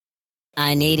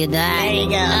I needed that. There you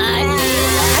go. I'm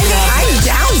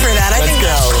down for that. I think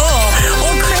that's cool.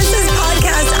 Well, Chris's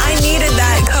podcast, I Needed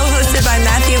That, co-hosted by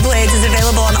Matthew Blades, is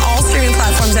available on all streaming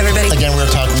platforms, everybody. Again, we're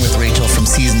talking with Rachel from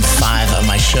season 5 of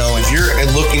my show. If you're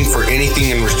looking for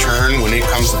anything in return when it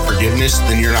comes to forgiveness,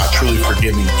 then you're not truly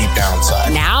forgiving deep down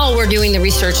inside. Now we're doing the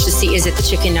research to see, is it the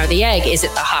chicken or the egg? Is it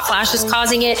the hot flashes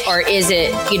causing it? Or is it,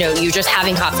 you're just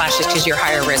having hot flashes because you're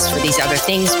higher risk for these other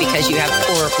things because you have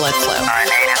poor blood flow?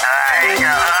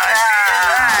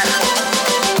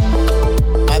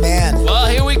 I'm in. Well,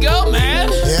 here we go, man.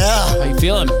 Yeah. How you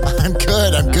feeling? I'm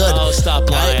good. Oh, stop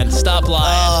lying. Stop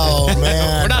lying. Oh,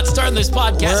 man. We're not starting this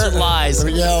podcast with lies.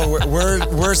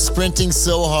 We're sprinting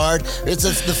so hard.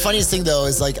 The funniest thing, though,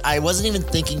 is I wasn't even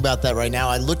thinking about that right now.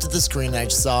 I looked at the screen and I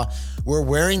just saw we're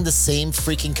wearing the same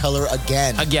freaking color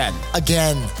again. Again.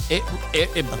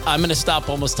 I'm going to stop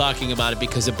almost talking about it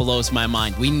because it blows my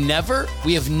mind. We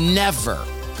have never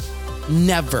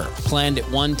planned it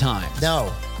one time.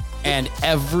 No. And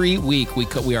every week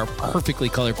we are perfectly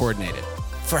color coordinated.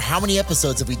 For how many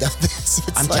episodes have we done this?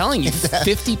 I'm telling you,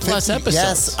 50 plus episodes.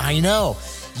 Yes, I know.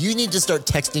 You need to start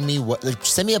texting me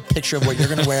send me a picture of what you're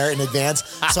going to wear in advance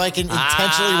so I can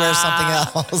intentionally wear something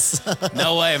else.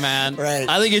 No way, man. Right.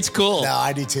 I think it's cool. No,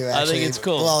 I do too, actually. I think it's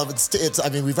cool. Well,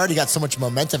 we've already got so much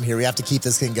momentum here. We have to keep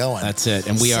this thing going. That's it.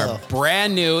 And we are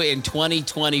brand new in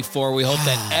 2024. We hope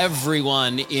that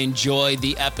everyone enjoyed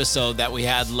the episode that we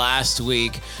had last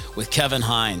week with Kevin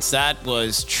Hines. That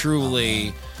was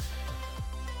truly,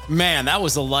 man, that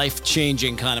was a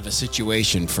life-changing kind of a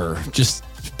situation for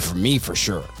me, for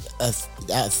sure.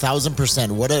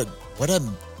 1,000%. What a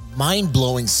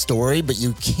mind-blowing story, but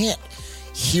you can't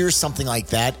hear something like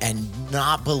that and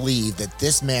not believe that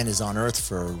this man is on earth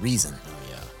for a reason. Oh,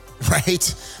 yeah.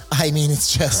 Right? I mean,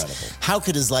 it's just, incredible. How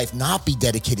could his life not be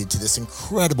dedicated to this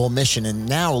incredible mission? And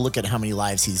now look at how many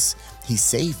lives he's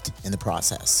saved in the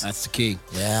process. That's the key.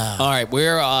 Yeah. All right,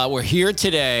 we're here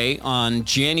today on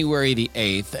January the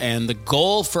 8th, and the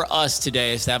goal for us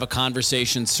today is to have a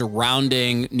conversation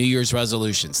surrounding New Year's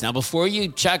resolutions. Now, before you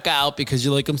check out because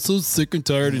you're like, I'm so sick and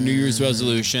tired of New Year's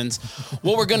resolutions,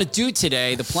 what we're going to do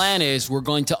today, the plan is we're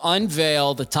going to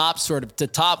unveil the top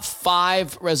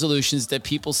 5 resolutions that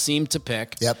people seem to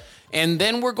pick. Yep. And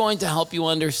then we're going to help you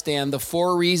understand the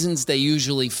 4 reasons they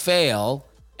usually fail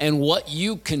and what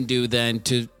you can do then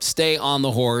to stay on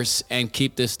the horse and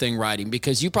keep this thing riding.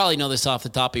 Because you probably know this off the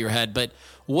top of your head, but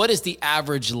what is the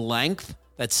average length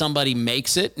that somebody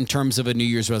makes it in terms of a New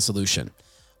Year's resolution?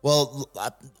 Well,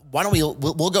 why don't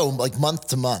we'll go month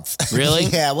to month. Really?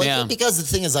 Yeah. Well, because the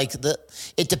thing is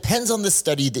it depends on the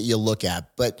study that you look at,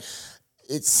 but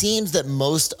it seems that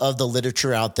most of the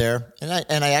literature out there, and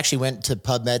I actually went to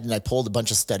PubMed and I pulled a bunch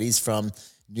of studies from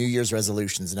New Year's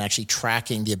resolutions and actually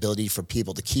tracking the ability for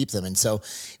people to keep them. And so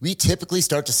we typically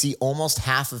start to see almost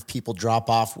half of people drop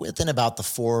off within about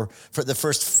for the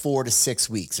first 4 to 6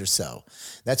 weeks or so.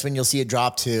 That's when you'll see it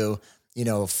drop to,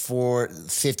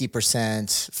 50%,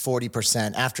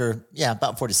 40% after,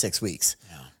 about 4 to 6 weeks.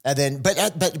 Yeah. And then, but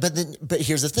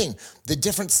here's the thing: the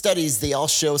different studies, they all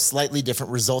show slightly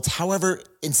different results. However,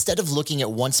 instead of looking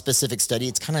at one specific study,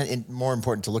 it's kind of more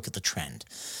important to look at the trend.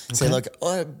 Okay. Say, look,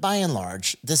 by and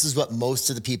large, this is what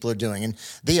most of the people are doing, and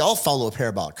they all follow a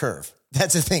parabolic curve.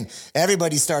 That's the thing.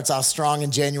 Everybody starts off strong in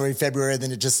January, February,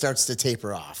 then it just starts to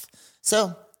taper off.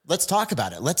 So let's talk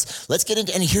about it. Let's get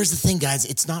into. And here's the thing, guys: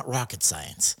 it's not rocket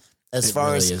science. As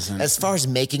far as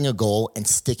making a goal and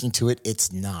sticking to it,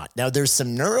 it's not. Now, there's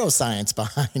some neuroscience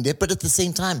behind it, but at the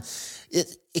same time,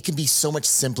 it can be so much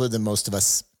simpler than most of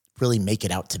us really make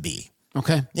it out to be.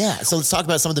 Okay. Yeah. So let's talk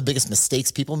about some of the biggest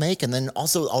mistakes people make, and then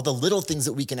also all the little things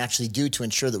that we can actually do to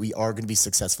ensure that we are going to be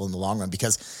successful in the long run.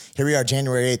 Because here we are,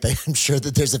 January 8th. I'm sure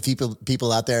that there's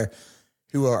people out there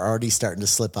who are already starting to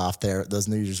slip off those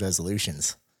New Year's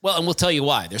resolutions. Well, and we'll tell you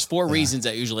why. There's 4 reasons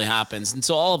that usually happens. And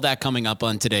so all of that coming up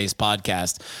on today's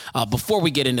podcast. Before we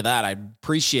get into that, I'd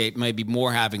appreciate maybe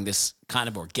more having this kind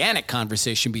of organic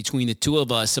conversation between the two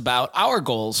of us about our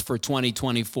goals for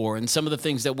 2024 and some of the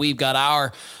things that we've got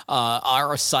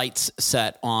our sights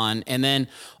set on. And then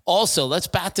also, let's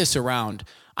bat this around.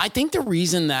 I think the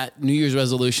reason that New Year's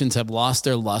resolutions have lost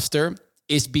their luster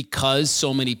is because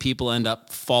so many people end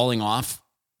up falling off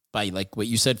by like what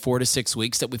you said, 4 to 6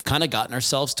 weeks, that we've kind of gotten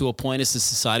ourselves to a point as a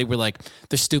society where like,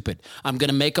 they're stupid. I'm going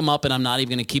to make them up and I'm not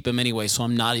even going to keep them anyway. So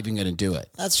I'm not even going to do it.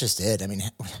 That's just it. I mean,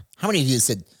 how many of you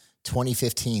said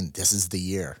 2015, this is the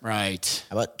year? Right.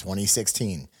 How about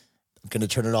 2016? I'm going to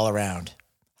turn it all around.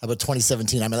 How about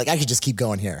 2017? I mean, like I could just keep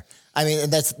going here. I mean,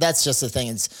 and that's just the thing.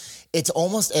 It's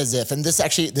almost as if, and this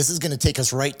is going to take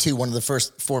us right to one of the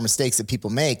first 4 mistakes that people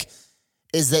make.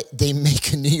 is that they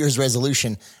make a New Year's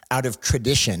resolution out of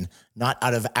tradition, not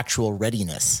out of actual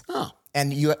readiness. Oh.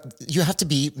 And you have to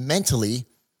be mentally,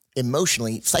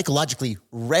 emotionally, psychologically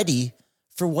ready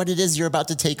for what it is you're about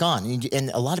to take on.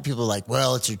 And a lot of people are like,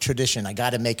 well, it's a tradition. I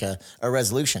got to make a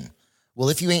resolution. Well,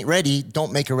 if you ain't ready,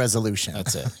 don't make a resolution.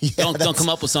 That's it. Don't come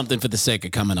up with something for the sake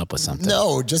of coming up with something.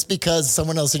 No, just because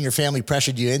someone else in your family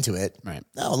pressured you into it. Right.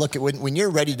 No, look, when you're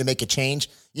ready to make a change,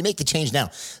 you make the change now.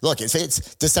 Look, if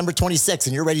it's December 26th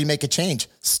and you're ready to make a change,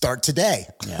 start today.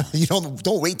 Yeah. You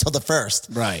don't wait till the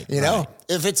 1st. Right. You know,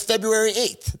 if it's February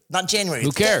 8th, not January.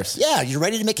 Who cares? Yeah, you're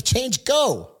ready to make a change,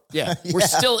 go. Yeah. We're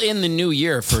still in the new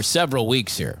year for several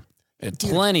weeks here.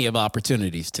 Plenty of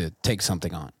opportunities to take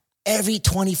something on. Every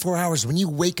 24 hours, when you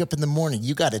wake up in the morning,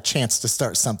 you got a chance to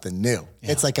start something new.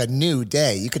 Yeah. It's like a new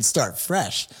day. You can start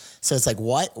fresh. So it's like,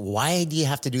 why do you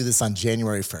have to do this on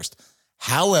January 1st?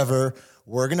 However,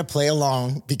 we're going to play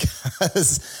along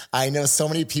because I know so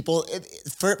many people,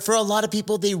 for a lot of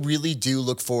people, they really do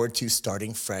look forward to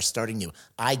starting fresh, starting new.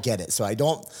 I get it. So I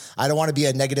don't want to be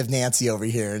a negative Nancy over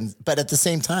here. But at the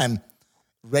same time,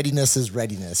 readiness is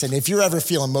readiness. And if you're ever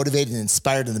feeling motivated and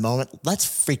inspired in the moment, let's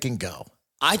freaking go.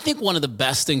 I think one of the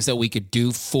best things that we could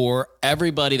do for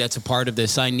everybody that's a part of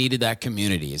this, I Needed That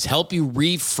community, is help you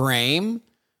reframe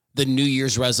the New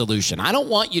Year's resolution. I don't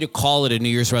want you to call it a New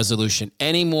Year's resolution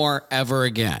anymore, ever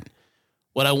again.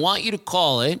 What I want you to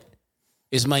call it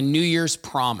is my New Year's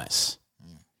promise.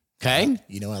 Okay?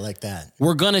 You know, I like that.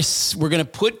 We're gonna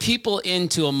put people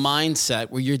into a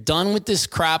mindset where you're done with this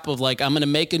crap of like, I'm gonna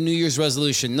make a New Year's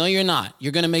resolution. No, you're not.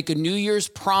 You're gonna make a New Year's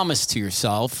promise to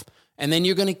yourself, and then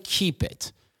you're going to keep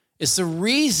it. It's the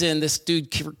reason this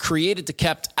dude created the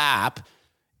Kept app,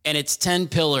 and it's 10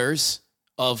 pillars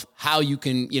of how you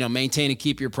can, maintain and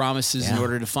keep your promises in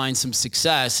order to find some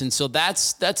success. And so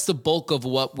that's the bulk of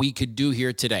what we could do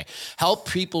here today. Help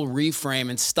people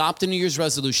reframe and stop the New Year's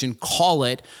resolution. Call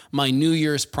it my New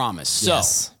Year's promise.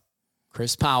 Yes. So,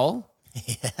 Chris Powell,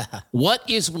 what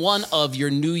is one of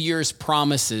your New Year's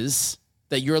promises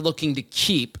that you're looking to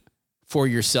keep for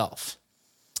yourself?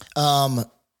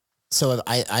 So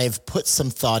I've put some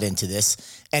thought into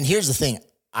this, and here's the thing.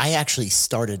 I actually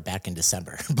started back in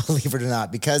December, believe it or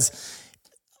not, because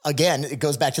again, it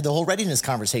goes back to the whole readiness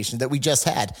conversation that we just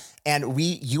had. And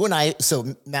you and I,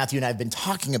 so Matthew and I have been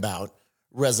talking about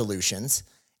resolutions,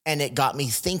 and it got me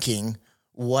thinking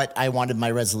what I wanted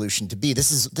my resolution to be.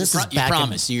 This is your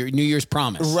promise, your New Year's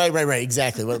promise. Right.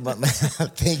 Exactly.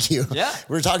 Thank you. Yeah.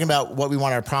 We were talking about what we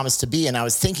want our promise to be. And I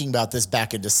was thinking about this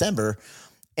back in December,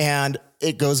 and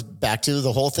it goes back to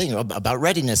the whole thing about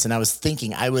readiness. And I was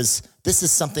thinking this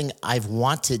is something I've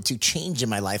wanted to change in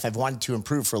my life. I've wanted to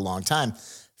improve for a long time.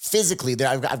 Physically,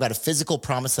 I've got a physical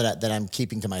promise that I'm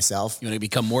keeping to myself. You want to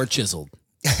become more chiseled.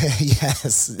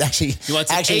 Yes, actually, you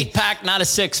want an 8-pack, not a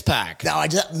 6-pack. No,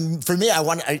 for me,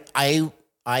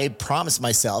 I promised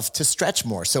myself to stretch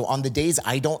more. So on the days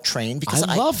I don't train, because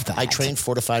I love that. I train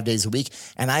 4 to 5 days a week,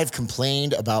 and I've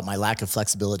complained about my lack of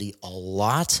flexibility a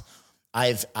lot.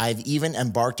 I've even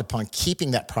embarked upon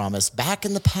keeping that promise back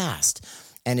in the past,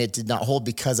 and it did not hold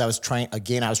because I was trying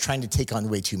to take on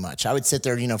way too much. I would sit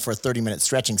there, for a 30-minute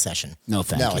stretching session. No,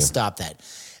 thank you. I stopped that.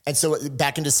 And so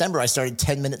back in December, I started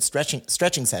 10-minute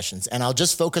stretching sessions, and I'll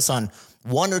just focus on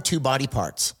 1 or 2 body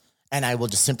parts, and I will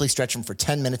just simply stretch them for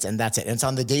 10 minutes, and that's it. And it's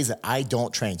on the days that I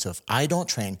don't train. So if I don't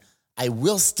train, I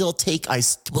will still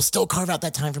carve out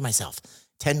that time for myself,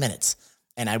 10 minutes,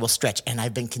 and I will stretch. And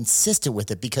I've been consistent with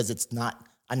it because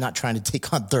I'm not trying to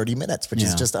take on 30 minutes, which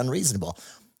is just unreasonable.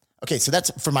 Okay, so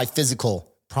that's for my physical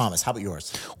promise. How about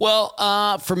yours?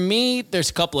 Well, for me, there's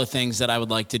a couple of things that I would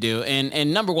like to do.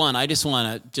 And number one, I just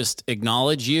want to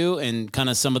acknowledge you and kind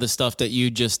of some of the stuff that you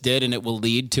just did, and it will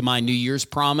lead to my New Year's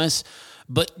promise.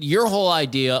 But your whole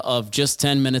idea of just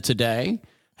 10 minutes a day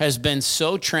has been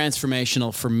so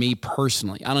transformational for me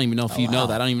personally. I don't even know if you know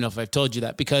that. I don't even know if I've told you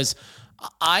that, because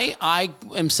I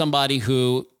am somebody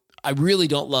who I really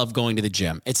don't love going to the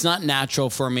gym. It's not natural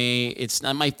for me. It's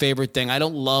not my favorite thing. I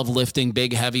don't love lifting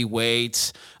big, heavy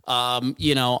weights.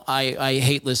 I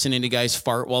hate listening to guys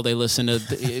fart while they listen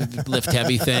to lift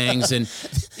heavy things, and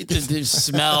the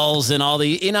smells and all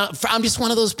the, I'm just one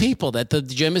of those people that the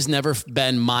gym has never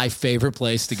been my favorite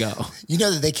place to go. You know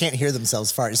that they can't hear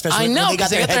themselves fart, especially when they got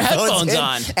their headphones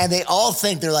on. And they all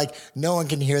think they're like, no one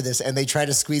can hear this. And they try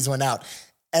to squeeze one out.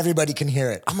 Everybody can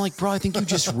hear it. I'm like, bro, I think you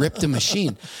just ripped a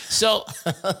machine. So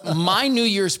my New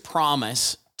Year's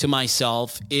promise to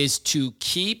myself is to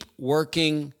keep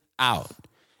working out.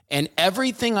 And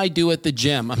everything I do at the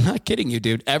gym, I'm not kidding you,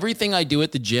 dude. Everything I do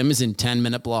at the gym is in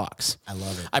 10-minute blocks. I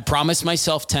love it. I promise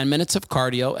myself 10 minutes of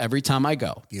cardio every time I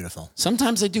go. Beautiful.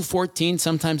 Sometimes I do 14,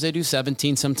 sometimes I do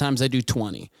 17, sometimes I do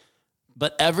 20.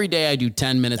 But every day I do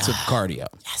 10 minutes of cardio.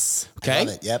 Yes. Okay. I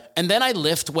love it. Yep. And then I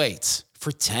lift weights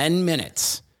for 10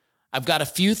 minutes. I've got a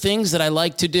few things that I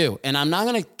like to do, and I'm not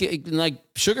going to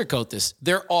like sugarcoat this.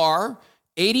 There are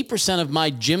 80% of my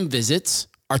gym visits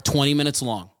are 20 minutes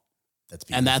long. That's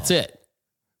beautiful. And that's it.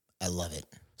 I love it.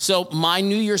 So my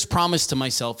New Year's promise to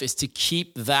myself is to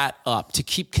keep that up, to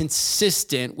keep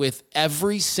consistent with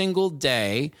every single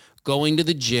day going to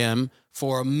the gym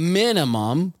for a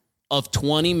minimum of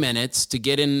 20 minutes to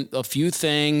get in a few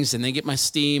things and then get my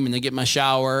steam and then get my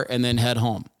shower and then head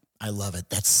home. I love it.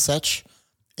 It's such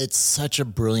a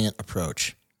brilliant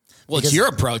approach. Well, it's your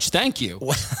approach. Thank you.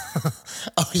 Yeah,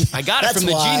 I got it from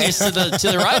the genius to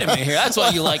the right of me here. That's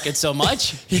why you like it so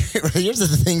much. Here's the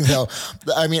thing, though.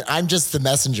 I mean, I'm just the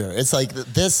messenger. It's like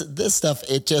this stuff.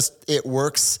 It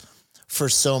works for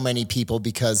so many people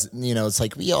because it's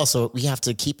like we have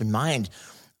to keep in mind.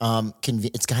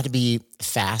 It's got to be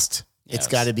fast. Yes. It's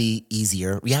got to be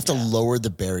easier. We have to lower the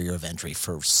barrier of entry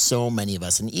for so many of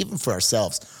us, and even for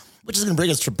ourselves, which is going to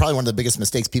bring us to probably one of the biggest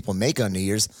mistakes people make on New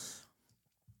Year's.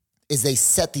 Is they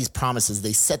set these promises,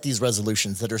 they set these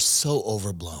resolutions that are so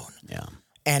overblown. Yeah.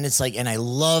 And it's like, and I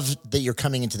love that you're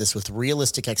coming into this with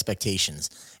realistic expectations.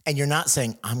 And you're not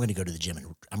saying, I'm going to go to the gym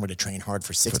and I'm going to train hard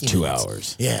for 60 minutes. 2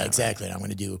 hours. Yeah, exactly. And I'm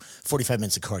going to do 45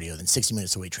 minutes of cardio, then 60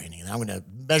 minutes of weight training. And I'm going to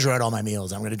measure out all my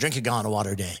meals. I'm going to drink a gallon of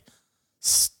water a day.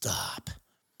 Stop.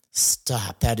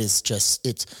 That is just,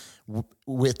 it's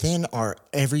within our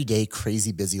everyday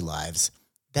crazy busy lives.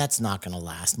 That's not going to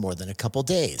last more than a couple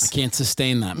days. I can't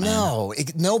sustain that, man. No,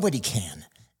 nobody can.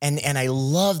 And I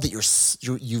love that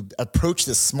you've approached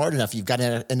this smart enough. You've got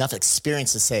enough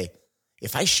experience to say,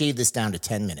 if I shave this down to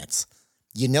 10 minutes,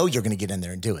 you're going to get in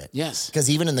there and do it. Yes. Because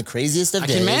even in the craziest of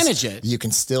days, I can manage it. You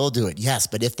can still do it. Yes.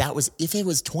 But if it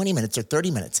was 20 minutes or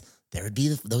 30 minutes, there would be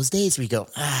those days where you go,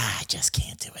 I just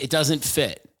can't do it. It doesn't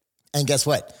fit. And guess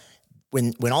what?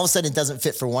 When all of a sudden it doesn't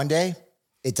fit for one day,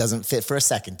 it doesn't fit for a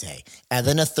second day. And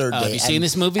then a third day. Have you seen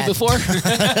this movie before?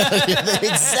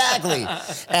 Exactly.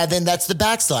 And then that's the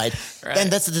backslide. Right.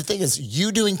 And that's the thing is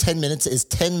you doing 10 minutes is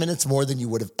 10 minutes more than you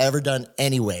would have ever done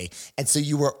anyway. And so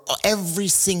every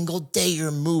single day you're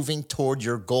moving toward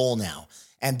your goal now.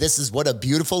 And this is what a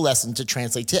beautiful lesson to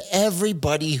translate to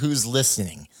everybody who's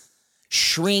listening.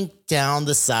 Shrink down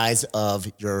the size of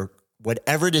your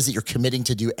whatever it is that you're committing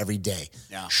to do every day,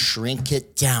 shrink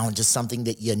it down to something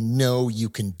that you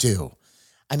can do.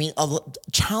 I mean,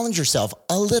 challenge yourself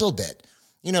a little bit.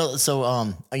 I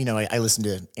listen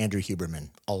to Andrew Huberman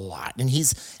a lot, and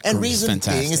reason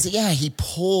being is that, he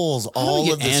pulls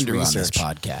all of this Andrew research. On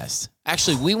this podcast.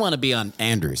 Actually, we want to be on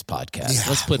Andrew's podcast. Yeah,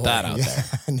 let's put that out there.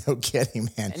 No kidding,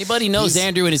 man. Anybody knows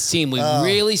Andrew and his team, we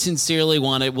really sincerely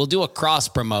want it. We'll do a cross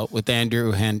promote with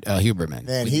Andrew and Huberman.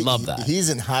 Man, we love that. He's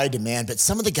in high demand, but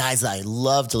some of the guys that I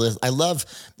love to listen, I love,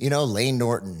 Lane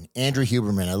Norton, Andrew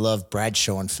Huberman. I love Brad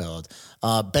Schoenfeld,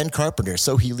 Ben Carpenter,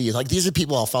 Sohee Lee. Like these are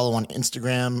people I'll follow on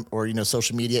Instagram or,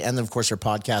 social media. And then of course their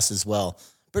podcasts as well,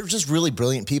 but just really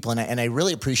brilliant people. And I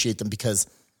really appreciate them because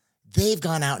they've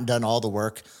gone out and done all the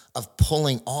work of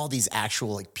pulling all these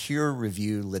actual peer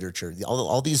review literature,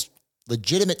 all these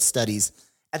legitimate studies,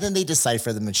 and then they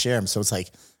decipher them and share them. So it's like,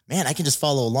 man, I can just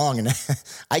follow along and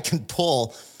I can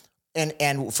pull and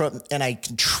I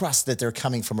can trust that they're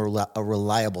coming from a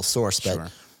reliable source.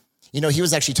 But, he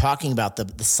was actually talking about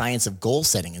the science of goal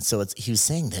setting. And so he was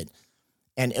saying that,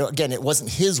 and again, it wasn't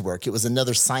his work. It was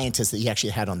another scientist that he actually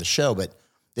had on the show, but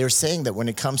they were saying that when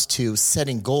it comes to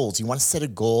setting goals, you want to set a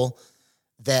goal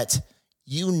that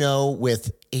with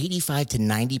 85 to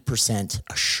 90%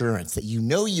 assurance that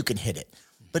you can hit it,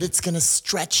 but it's going to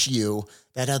stretch you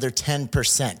that other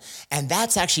 10%. And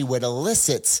that's actually what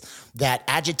elicits that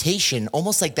agitation,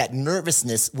 almost like that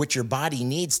nervousness, which your body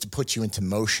needs to put you into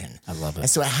motion. I love it. And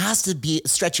so it has to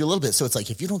stretch you a little bit. So it's like,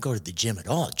 if you don't go to the gym at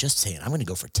all, just saying, I'm going to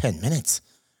go for 10 minutes,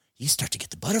 you start to get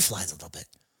the butterflies a little bit.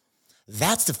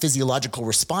 That's the physiological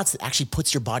response that actually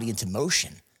puts your body into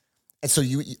motion. And so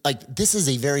this is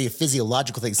a very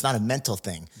physiological thing. It's not a mental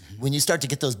thing. Mm-hmm. When you start to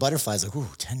get those butterflies,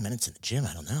 10 minutes in the gym,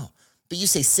 I don't know. But you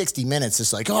say 60 minutes,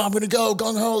 it's like, I'm going to go,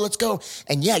 gung-ho, let's go.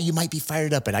 And you might be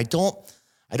fired up. And I don't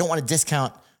want to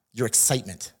discount your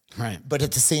excitement. Right. But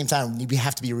at the same time, you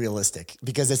have to be realistic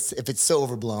because if it's so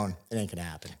overblown, it ain't going to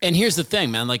happen. And here's the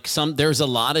thing, man, there's a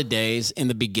lot of days in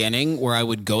the beginning where I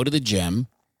would go to the gym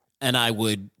And I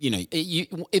would,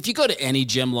 if you go to any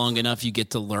gym long enough, you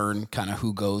get to learn kind of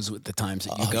who goes with the times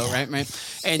that you go, right?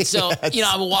 And so,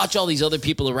 I would watch all these other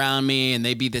people around me, and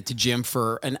they'd be at the gym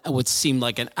for what seemed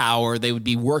like an hour. They would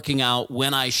be working out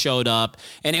when I showed up.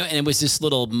 And it was this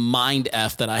little mind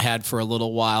F that I had for a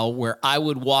little while, where I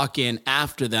would walk in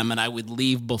after them and I would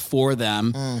leave before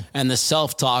them. And the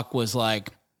self-talk was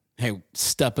like, hey,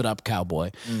 step it up,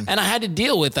 cowboy. And I had to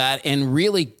deal with that and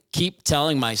really keep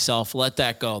telling myself, let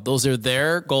that go. Those are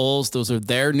their goals. Those are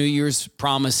their New Year's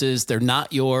promises. They're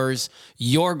not yours.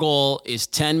 Your goal is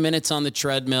 10 minutes on the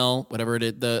treadmill, whatever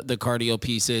the cardio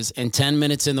piece is, and 10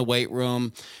 minutes in the weight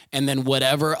room. And then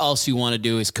whatever else you want to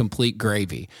do is complete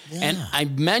gravy. Yeah. And I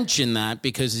mention that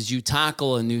because as you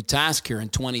tackle a new task here in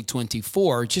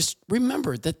 2024, just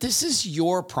remember that this is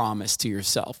your promise to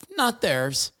yourself, not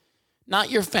theirs. Not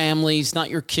your families, not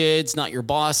your kids, not your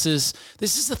bosses.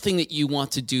 This is the thing that you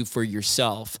want to do for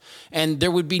yourself. And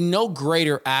there would be no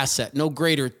greater asset, no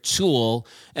greater tool.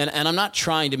 And I'm not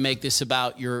trying to make this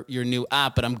about your new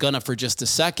app, but I'm gonna for just a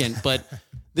second. But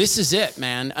this is it,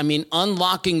 man. I mean,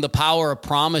 unlocking the power of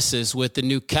promises with the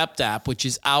new Kept app, which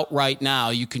is out right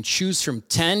now. You can choose from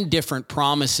 10 different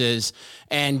promises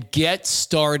and get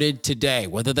started today,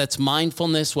 whether that's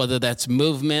mindfulness, whether that's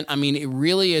movement. I mean, it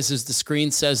really is, as the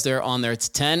screen says there on there, it's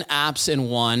 10 apps in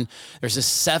one. There's a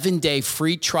 7-day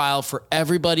free trial for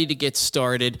everybody to get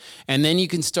started. And then you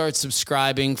can start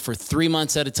subscribing for 3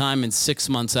 months at a time and 6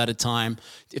 months at a time.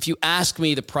 If you ask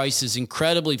me, the price is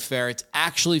incredibly fair. It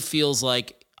actually feels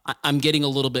like I'm getting a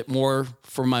little bit more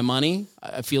for my money.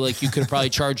 I feel like you could have probably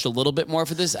charged a little bit more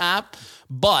for this app,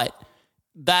 but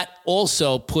that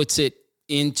also puts it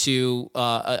into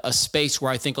a space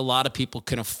where I think a lot of people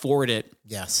can afford it.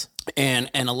 Yes. And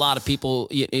a lot of people,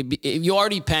 you're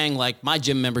already paying, like my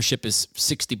gym membership is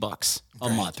 $60 a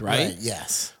month, right?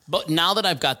 Yes. But now that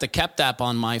I've got the Kept app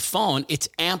on my phone, it's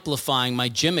amplifying my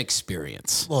gym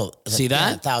experience. Well, see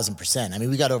that? 1,000%. I mean,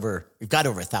 we've got over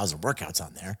 1,000 workouts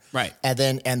on there, right?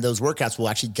 And those workouts will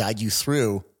actually guide you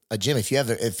through a gym. If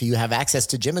you have access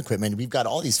to gym equipment, we've got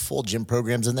all these full gym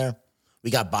programs in there. We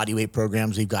got body weight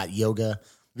programs. We've got yoga.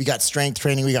 We got strength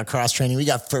training. We got cross training. We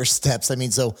got first steps. I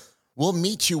mean, so we'll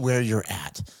meet you where you're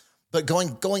at. But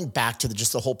going back to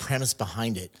just the whole premise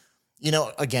behind it,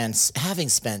 again, having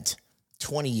spent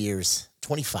 20 years,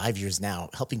 25 years now,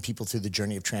 helping people through the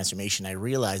journey of transformation, I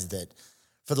realized that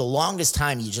for the longest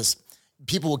time,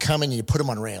 people would come in and you put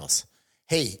them on rails.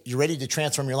 Hey, you're ready to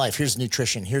transform your life. Here's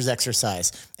nutrition, here's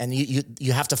exercise. And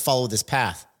you have to follow this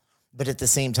path. But at the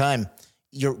same time,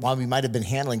 while we might have been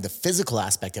handling the physical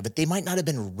aspect of it, they might not have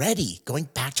been ready. Going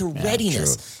back to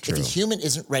readiness. True. If a human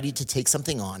isn't ready to take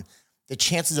something on, the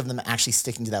chances of them actually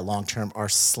sticking to that long term are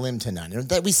slim to none. And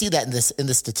that we see that in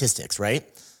the statistics, right?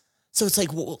 So it's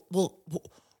like, well,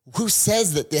 who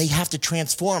says that they have to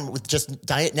transform with just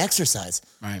diet and exercise?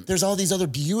 Right. There's all these other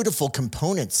beautiful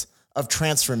components of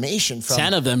transformation.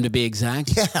 10 of them to be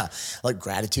exact. Yeah, like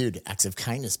gratitude, acts of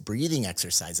kindness, breathing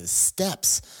exercises,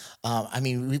 steps.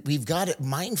 We've got it,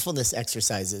 mindfulness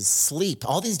exercises, sleep,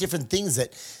 all these different things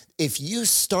that if you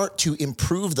start to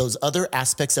improve those other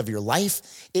aspects of your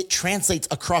life, it translates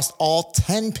across all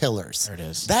 10 pillars. There it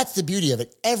is. That's the beauty of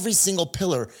it. Every single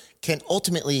pillar can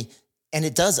ultimately, and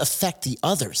it does affect the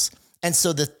others. And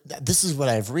so this is what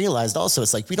I've realized also.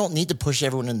 It's like, we don't need to push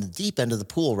everyone in the deep end of the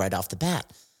pool right off the bat.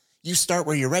 You start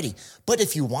where you're ready. But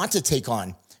if you want to take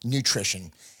on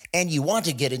nutrition and you want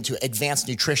to get into advanced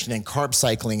nutrition and carb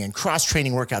cycling and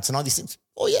cross-training workouts and all these things,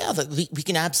 we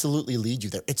can absolutely lead you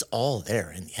there. It's all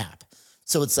there in the app.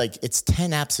 So it's like, it's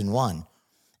 10 apps in one,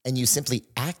 and you simply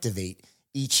activate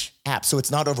each app. So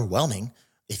it's not overwhelming.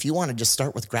 If you want to just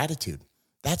start with gratitude,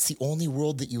 that's the only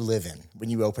world that you live in when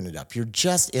you open it up. You're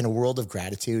just in a world of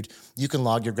gratitude. You can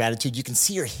log your gratitude. You can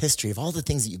see your history of all the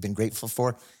things that you've been grateful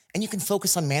for, and you can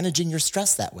focus on managing your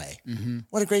stress that way. Mm-hmm.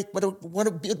 What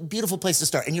a beautiful place to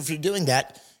start. And if you're doing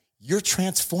that, you're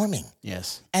transforming.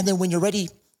 Yes. And then when you're ready,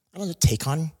 take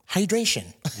on hydration,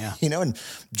 and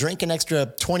drink an extra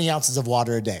 20 ounces of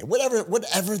water a day,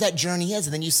 whatever that journey is.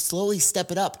 And then you slowly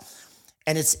step it up.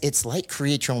 And it's like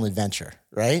create your own adventure,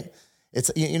 right? It's,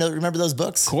 remember those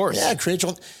books? Of course. Yeah, create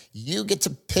your own. You get to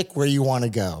pick where you want to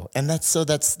go. And that's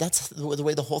the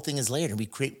way the whole thing is layered. And we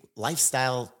create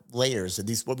lifestyle layers of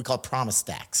these, what we call promise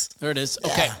stacks. There it is.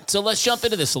 Okay. Yeah. So let's jump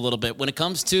into this a little bit. When it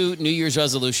comes to New Year's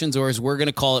resolutions, or as we're going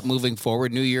to call it moving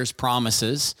forward, New Year's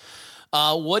promises,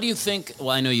 what do you think? Well,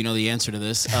 I know you know the answer to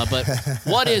this, but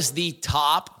what is the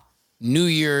top New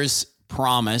Year's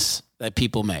promise that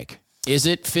people make? Is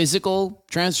it physical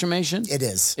transformation? It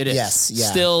is. It is. Yes. Yeah.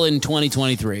 Still in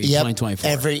 2023,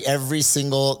 2024. Every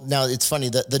single, now it's funny,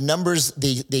 the numbers,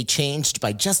 they changed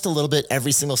by just a little bit.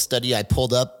 Every single study I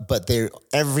pulled up, but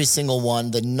every single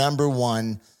one, the number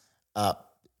one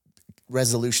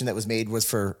resolution that was made was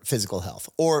for physical health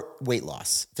or weight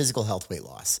loss, physical health, weight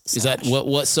loss. Is that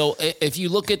what, so if you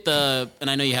look at and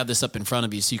I know you have this up in front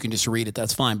of you, so you can just read it,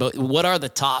 that's fine. But what are the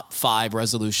top 5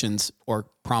 resolutions or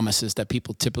promises that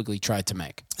people typically try to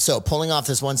make? So pulling off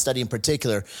this one study in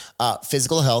particular,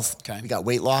 physical health, we got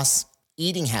weight loss,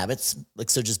 eating habits,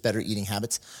 just better eating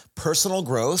habits, personal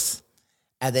growth,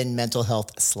 and then mental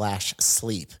health /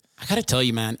 sleep. I got to tell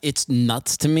you, man, it's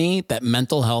nuts to me that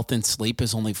mental health and sleep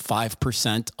is only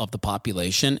 5% of the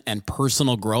population and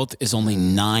personal growth is only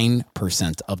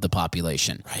 9% of the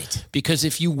population. Right. Because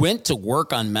if you went to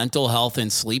work on mental health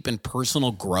and sleep and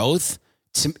personal growth,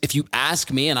 if you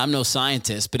ask me, and I'm no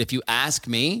scientist, but if you ask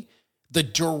me, the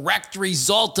direct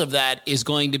result of that is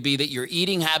going to be that your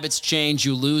eating habits change,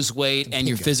 you lose weight, and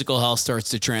your physical health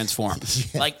starts to transform.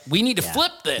 Like, we need to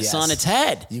flip this on its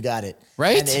head. You got it.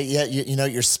 Right?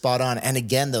 And you're spot on. And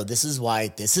again, though, this is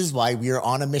why we are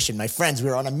on a mission. My friends,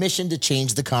 we're on a mission to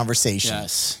change the conversation.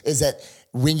 Yes. Is that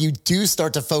when you do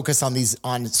start to focus on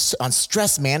on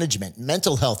stress management,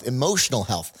 mental health, emotional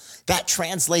health, that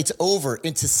translates over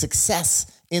into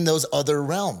success in those other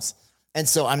realms. And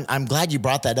so I'm glad you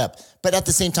brought that up. But at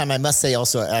the same time, I must say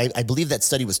also, I believe that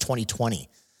study was 2020.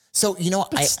 So,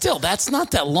 still, that's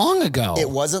not that long ago. It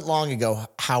wasn't long ago.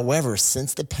 However,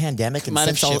 since the pandemic and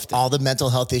since all the mental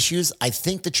health issues, I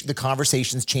think the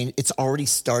conversation's changed. It's already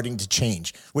starting to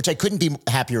change, which I couldn't be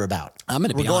happier about. I'm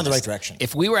going to be honest. We're going the right direction.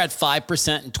 If we were at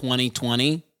 5% in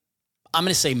 2020, I'm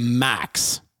going to say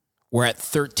max, we're at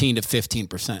 13 to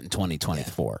 15% in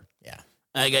 2024.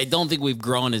 I don't think we've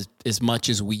grown as much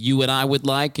as you and I would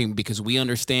like, and because we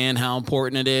understand how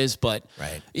important it is. But,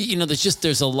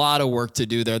 there's a lot of work to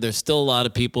do there. There's still a lot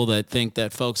of people that think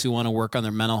that folks who want to work on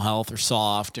their mental health are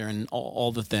soft and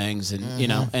all the things.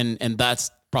 And, and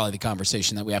that's probably the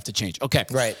conversation that we have to change. Okay.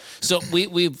 Right. So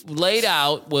we've laid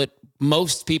out what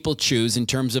most people choose in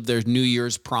terms of their New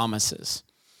Year's promises.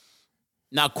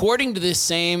 Now, according to this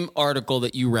same article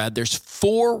that you read, there's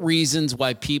 4 reasons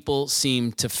why people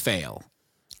seem to fail.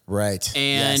 Right.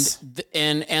 And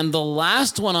and the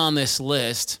last one on this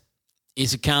list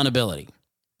is accountability.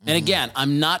 And again,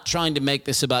 I'm not trying to make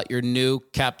this about your new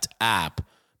kept app,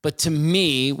 but to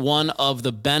me, one of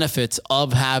the benefits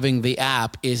of having the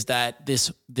app is that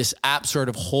this app sort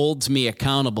of holds me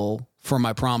accountable for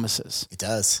my promises. It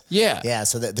does. Yeah. Yeah.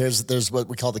 So there's what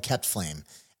we call the kept flame.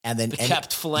 And then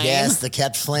kept flame. Yes, the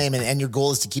kept flame, and your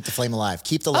goal is to keep the flame alive.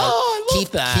 Keep the light. Oh, I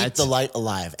love that. Keep the light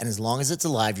alive, and as long as it's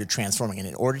alive, you're transforming. And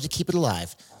in order to keep it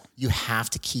alive, you have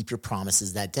to keep your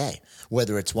promises that day.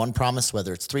 Whether it's 1 promise,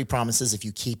 whether it's 3 promises, if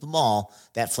you keep them all,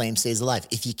 that flame stays alive.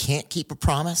 If you can't keep a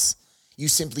promise, you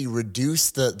simply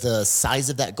reduce the size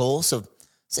of that goal. So,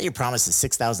 say your promise is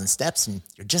 6,000 steps, and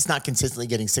you're just not consistently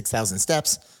getting 6,000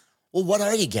 steps. Well, what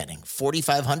are you getting?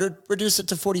 4,500? Reduce it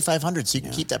to 4,500 so you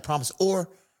can keep that promise, or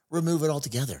remove it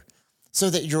altogether so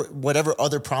that whatever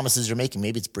other promises you're making,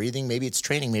 maybe it's breathing, maybe it's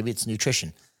training, maybe it's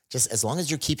nutrition. Just as long as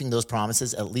you're keeping those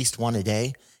promises, at least 1 a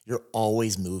day, you're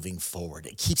always moving forward.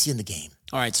 It keeps you in the game.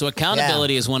 All right. So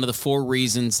accountability is one of the 4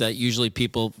 reasons that usually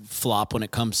people flop when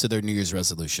it comes to their New Year's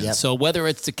resolutions. Yep. So whether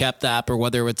it's the kept app or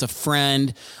whether it's a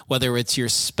friend, whether it's your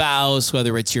spouse,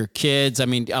 whether it's your kids. I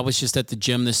mean, I was just at the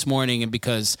gym this morning, and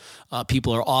because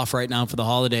people are off right now for the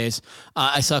holidays,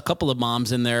 I saw a couple of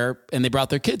moms in there and they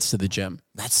brought their kids to the gym.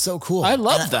 That's so cool. I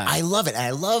love that. I love it. And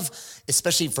I love,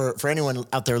 especially for anyone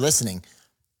out there listening,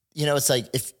 it's like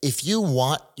if you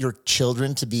want your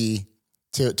children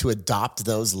to adopt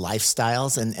those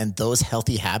lifestyles and those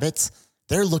healthy habits,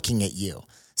 they're looking at you.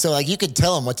 So like you could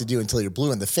tell them what to do until you're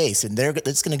blue in the face, and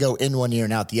it's going to go in one ear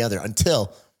and out the other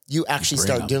until you actually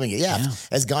start doing it. Yeah.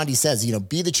 As Gandhi says,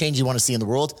 be the change you want to see in the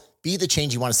world, be the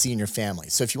change you want to see in your family.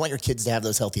 So if you want your kids to have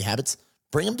those healthy habits,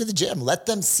 bring them to the gym. Let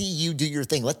them see you do your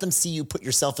thing. Let them see you put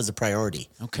yourself as a priority.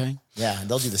 Okay. Yeah, and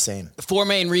they'll do the same. 4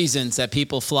 main reasons that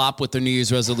people flop with their New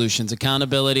Year's resolutions.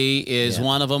 Accountability is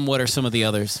one of them. What are some of the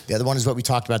others? The other one is what we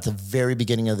talked about at the very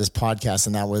beginning of this podcast,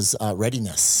 and that was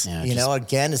readiness. Yeah,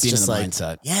 again, it's just like,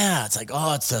 mindset. Yeah, it's like,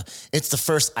 it's the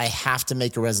first, I have to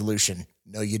make a resolution.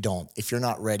 No, you don't. If you're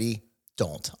not ready,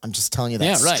 don't. I'm just telling you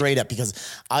that straight up,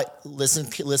 because I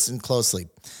listen closely.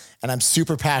 And I'm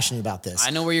super passionate about this.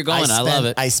 I know where you're going. I love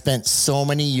it. I spent so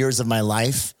many years of my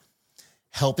life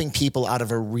helping people out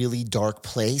of a really dark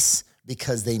place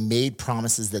because they made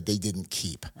promises that they didn't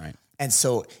keep. Right. And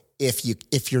so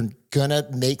if you're gonna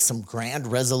make some grand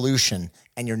resolution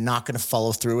and you're not going to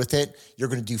follow through with it, you're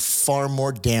going to do far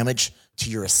more damage to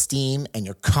your esteem and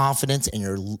your confidence and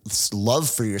your love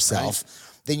for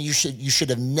yourself than you should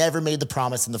have never made the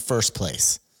promise in the first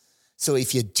place. So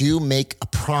if you do make a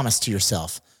promise to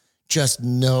yourself, just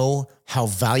know how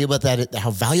valuable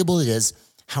it is,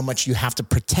 how much you have to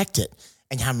protect it,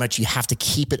 and how much you have to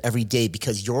keep it every day,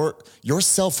 because your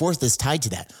self-worth is tied to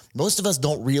that. Most of us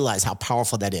don't realize how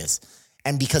powerful that is.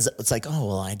 And because it's like, oh,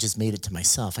 well, I just made it to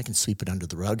myself, I can sweep it under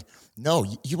the rug. No,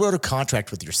 you wrote a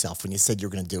contract with yourself when you said you're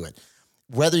going to do it.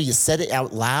 Whether you said it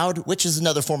out loud, which is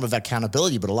another form of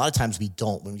accountability, but a lot of times we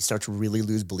don't. When we start to really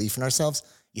lose belief in ourselves,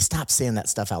 you stop saying that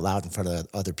stuff out loud in front of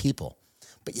other people.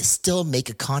 But you still make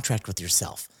a contract with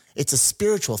yourself. It's a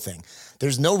spiritual thing.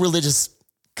 There's no religious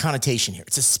connotation here.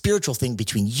 It's a spiritual thing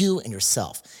between you and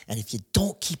yourself. And if you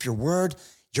don't keep your word,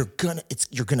 you're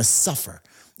gonna suffer,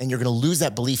 and you're gonna lose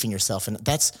that belief in yourself. And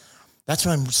that's what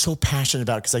I'm so passionate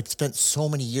about, because I've spent so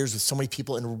many years with so many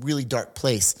people in a really dark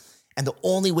place. And the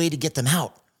only way to get them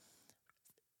out,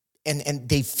 and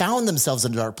they found themselves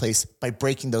in a dark place by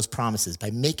breaking those promises,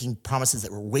 by making promises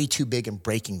that were way too big and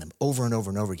breaking them over and over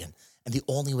and over again. And the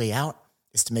only way out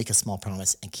is to make a small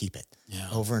promise and keep it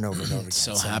over and over and over again.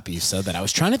 So happy you said that. I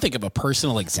was trying to think of a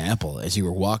personal example as you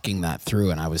were walking that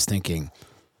through, and I was thinking,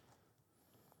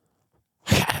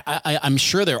 I'm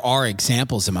sure there are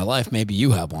examples in my life. Maybe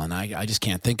you have one. I just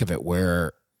can't think of it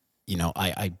where,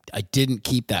 I didn't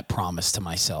keep that promise to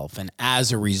myself. And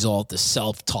as a result, the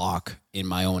self-talk in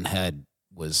my own head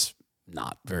was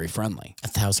not very friendly.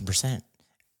 1,000%.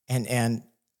 And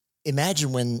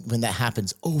imagine when that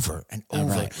happens over and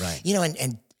over. Right.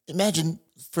 And imagine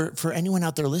for anyone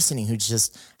out there listening who's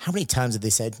just, how many times have they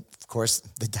said, of course,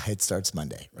 the diet starts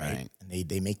Monday, right? And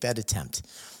they make that attempt.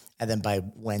 And then by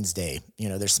Wednesday,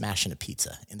 they're smashing a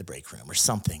pizza in the break room or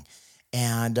something.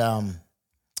 And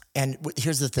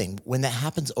here's the thing: when that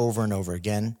happens over and over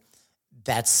again,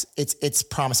 it's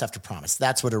promise after promise.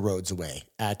 That's what erodes away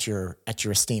at your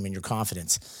esteem and your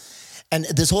confidence. And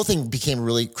this whole thing became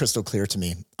really crystal clear to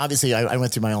me. Obviously, I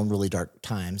went through my own really dark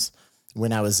times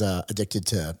when I was addicted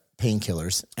to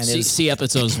painkillers. And see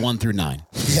episodes 1 through 9.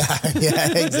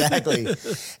 Yeah, exactly.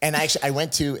 And actually, I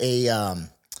went to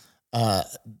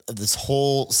this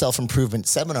whole self-improvement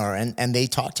seminar, and they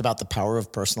talked about the power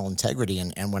of personal integrity.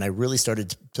 And when I really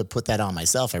started to put that on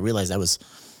myself, I realized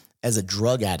as a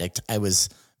drug addict, I was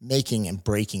making and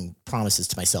breaking promises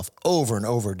to myself over and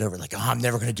over and over. Like, I'm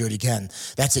never going to do it again.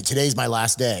 That's it. Today's my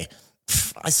last day.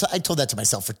 I told that to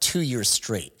myself for 2 years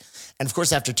straight. And of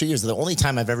course, after 2 years, the only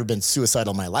time I've ever been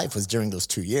suicidal in my life was during those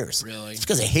 2 years. Really? It's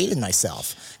because I hated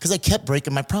myself, because I kept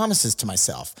breaking my promises to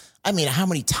myself. I mean, how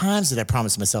many times did I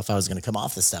promise myself I was going to come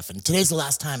off this stuff? And today's the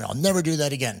last time, and I'll never do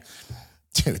that again.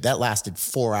 Dude, that lasted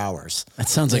 4 hours. That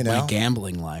sounds like my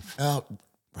gambling life. Oh,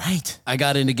 right. I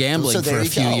got into gambling for a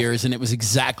few go. years, and it was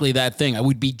exactly that thing. I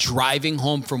would be driving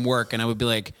home from work, and I would be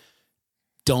like,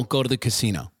 don't go to the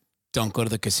casino. Don't go to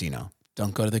the casino.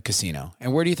 Don't go to the casino.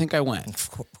 And where do you think I went? Of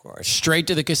course. Straight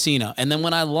to the casino. And then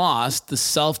when I lost, the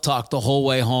self-talk the whole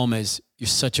way home is, you're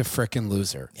such a freaking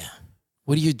loser. Yeah.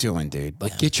 What are you doing, dude?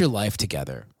 Like, get your life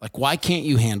together. Like, why can't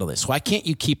you handle this? Why can't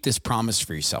you keep this promise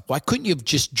for yourself? Why couldn't you have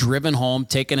just driven home,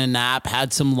 taken a nap,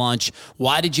 had some lunch?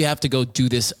 Why did you have to go do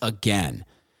this again?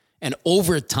 And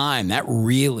over time, that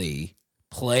really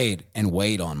played and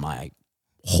weighed on my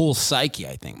whole psyche,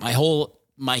 I think.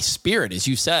 My spirit, as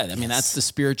you said. I mean, that's the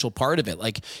spiritual part of it.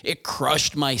 Like, it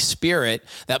crushed my spirit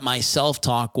that my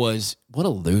self-talk was, what a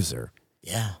loser.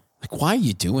 Yeah. Like, why are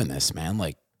you doing this, man?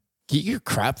 Like, get your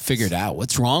crap figured out.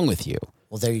 What's wrong with you?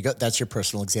 Well, there you go. That's your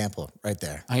personal example right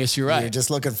there. I guess you're right. You're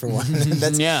just looking for one.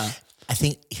 Yeah. I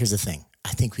think, here's the thing. I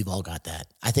think we've all got that.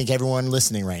 I think everyone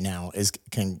listening right now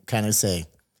can kind of say,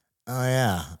 oh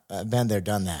yeah, I've been there,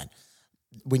 done that.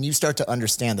 When you start to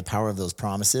understand the power of those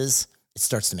promises, it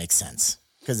starts to make sense.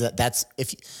 Because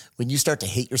when you start to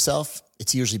hate yourself,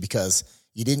 it's usually because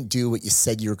you didn't do what you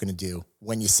said you were going to do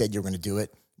when you said you were going to do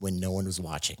it when no one was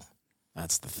watching.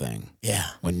 That's the thing. Yeah.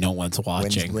 When no one's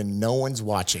watching. When no one's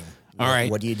watching. All right.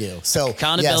 What do you do? So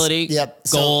accountability,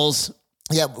 goals.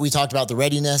 We talked about the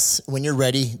readiness. When you're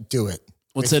ready, do it.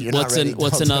 What's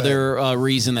another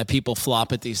reason that people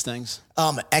flop at these things?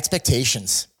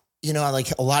 Expectations.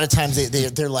 Like a lot of times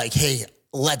they're like, hey,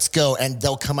 let's go. And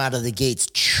they'll come out of the gates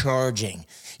charging,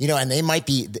 and they might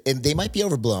be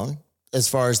overblown as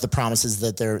far as the promises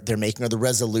that they're making or the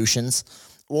resolutions,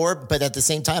 but at the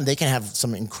same time, they can have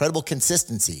some incredible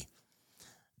consistency.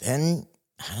 Then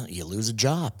you lose a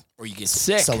job. Or you get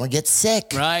sick. Someone gets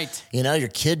sick. Right. You know, your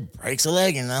kid breaks a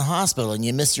leg in the hospital and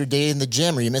you miss your day in the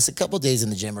gym, or you miss a couple of days in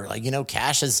the gym, or like, you know,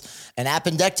 Cash has an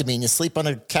appendectomy and you sleep on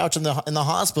a couch in the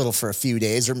hospital for a few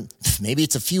days, or maybe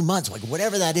it's a few months, like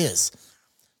whatever that is.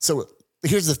 So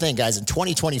here's the thing, guys, in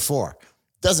 2024,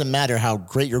 doesn't matter how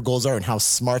great your goals are and how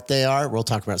smart they are. We'll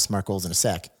talk about smart goals in a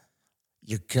sec.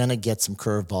 You're going to get some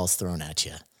curveballs thrown at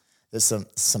you. There's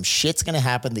some shit's going to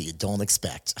happen that you don't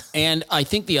expect. And I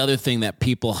think the other thing that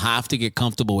people have to get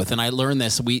comfortable with, and I learned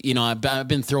this, I've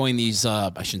been throwing these,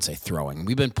 I shouldn't say throwing,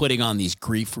 we've been putting on these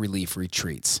grief relief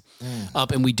retreats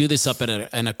up, and we do this up at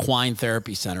an equine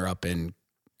therapy center up in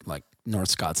like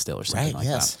North Scottsdale or something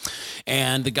that.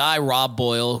 And the guy, Rob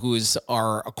Boyle, who is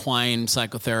our equine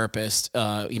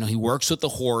psychotherapist, he works with the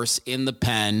horse in the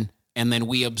pen, and then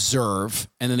we observe.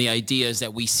 And then the idea is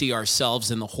that we see ourselves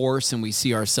in the horse and we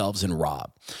see ourselves in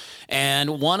Rob.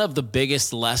 And one of the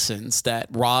biggest lessons that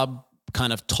Rob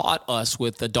kind of taught us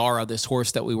with Adara, this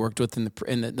horse that we worked with in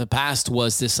the past,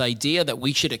 was this idea that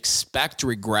we should expect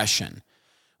regression.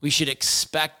 We should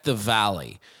expect the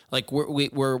valley. Like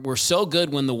we're so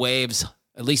good when the waves,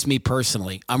 at least me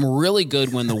personally, I'm really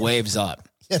good when the wave's up.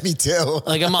 Yeah, me too.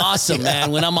 Like I'm awesome,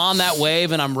 man. When I'm on that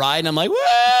wave and I'm riding, I'm like, woo,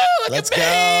 Let's at me.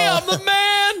 go. I'm the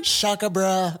man. Shaka,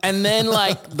 bruh. And then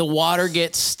like the water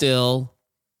gets still.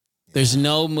 There's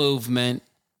no movement.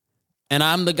 And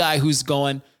I'm the guy who's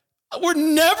going, we're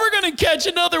never going to catch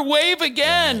another wave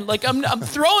again. Like I'm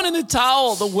throwing in the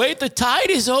towel. The tide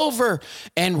is over.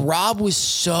 And Rob was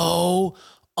so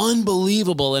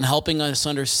unbelievable in helping us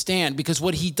understand, because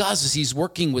what he does is he's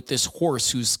working with this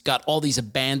horse who's got all these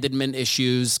abandonment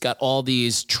issues, got all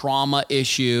these trauma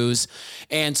issues.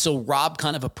 And so Rob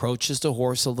kind of approaches the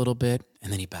horse a little bit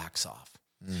and then he backs off.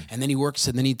 And then he works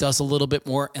and then he does a little bit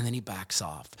more and then he backs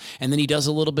off. And then he does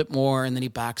a little bit more and then he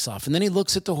backs off. And then he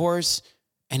looks at the horse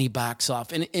and he backs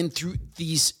off. And through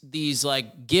these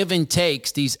like give and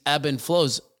takes, these ebb and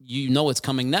flows, you know what's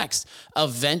coming next.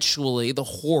 Eventually the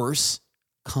horse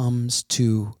comes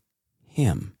to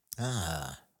him.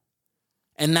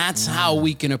 And that's how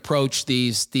we can approach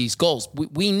these goals.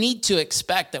 We need to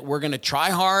expect that we're going to try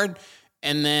hard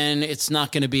and then it's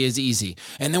not going to be as easy.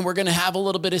 And then we're going to have a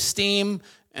little bit of steam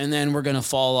and then we're going to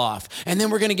fall off. And then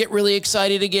we're going to get really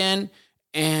excited again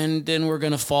and then we're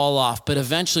going to fall off. But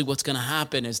eventually what's going to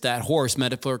happen is that horse,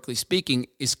 metaphorically speaking,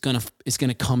 is going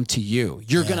to come to you.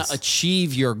 You're going to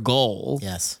achieve your goal.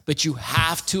 Yes. But you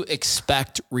have to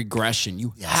expect regression.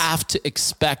 You have to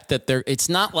expect that it's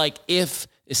not like if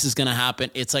this is going to happen.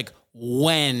 It's like,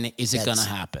 when is it going to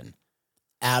happen?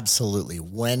 Absolutely.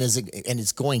 When is it? And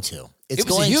it's going to. It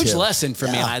was a huge lesson for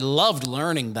me. And I loved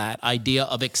learning that idea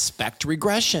of expect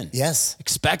regression. Yes.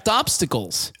 Expect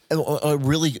obstacles.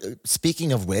 Really,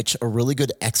 speaking of which, a really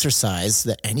good exercise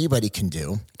that anybody can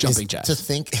do. Jumping jacks. To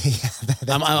think.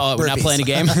 We're not playing a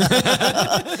game?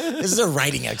 This is a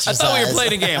writing exercise. I thought we were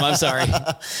playing a game. I'm sorry.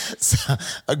 So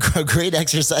a great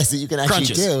exercise that you can actually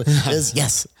do is,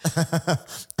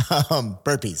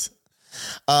 burpees.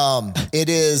 It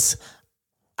is...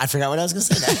 I forgot what I was going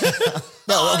to say now.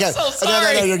 No, okay. I'm so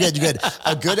sorry. No, you're good. You're good.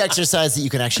 A good exercise that you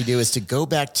can actually do is to go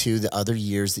back to the other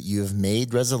years that you have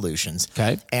made resolutions,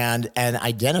 and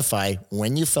identify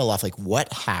when you fell off, like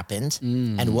what happened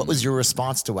and what was your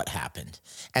response to what happened.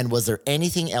 And was there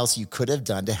anything else you could have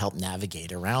done to help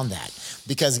navigate around that?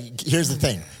 Because here's the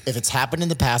thing. If it's happened in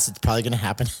the past, it's probably going to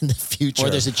happen in the future. Or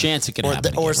there's a chance it could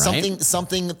happen Or again,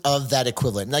 something of that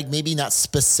equivalent. Like maybe not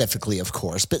specifically, of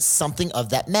course, but something of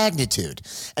that magnitude.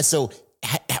 And so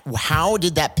how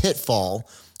did that pitfall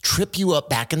trip you up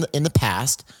back in the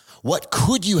past? What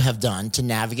could you have done to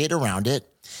navigate around it?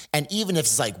 And even if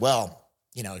it's like, well,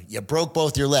 you broke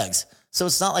both your legs. So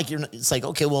it's not like it's like,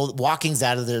 okay, well, walking's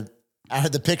out of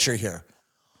the picture here.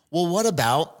 Well, what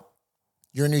about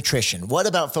your nutrition? What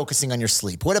about focusing on your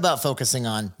sleep? What about focusing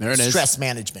on stress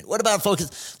management? What about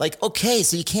okay,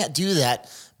 so you can't do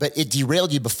that, but it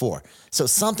derailed you before. So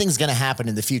something's going to happen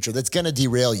in the future that's going to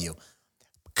derail you.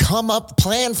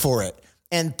 Plan for it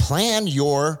and plan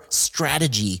your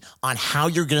strategy on how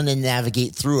you're going to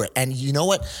navigate through it. And you know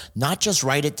what? Not just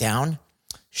write it down,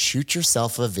 shoot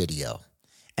yourself a video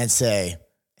and say,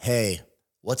 hey,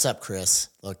 what's up, Chris?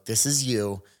 Look, this is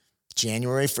you,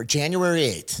 January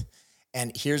 8th.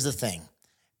 And here's the thing.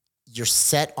 You're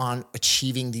set on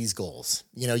achieving these goals.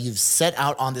 You've set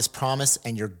out on this promise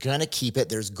and you're going to keep it.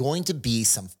 There's going to be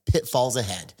some pitfalls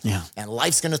ahead. Yeah. And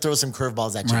life's going to throw some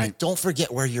curveballs at you. Right. But don't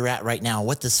forget where you're at right now,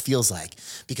 what this feels like,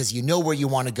 because you know where you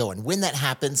want to go. And when that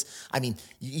happens,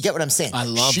 you get what I'm saying? I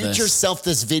love Shoot yourself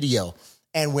this video.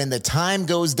 And when the time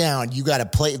goes down, you got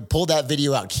to pull that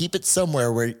video out, keep it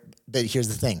somewhere but here's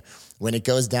the thing. when it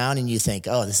goes down and you think,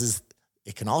 oh,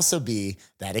 it can also be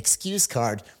that excuse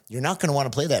card. You're not going to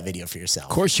want to play that video for yourself.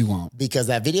 Of course you won't. Because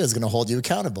that video is going to hold you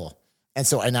accountable.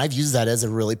 And I've used that as a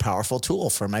really powerful tool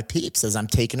for my peeps as I'm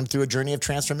taking them through a journey of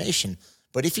transformation.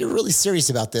 But if you're really serious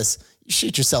about this, you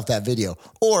shoot yourself that video,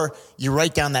 or you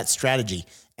write down that strategy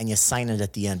and you sign it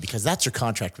at the end, because that's your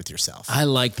contract with yourself. I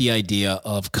like the idea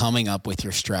of coming up with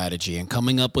your strategy and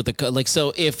coming up with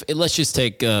let's just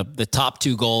take the top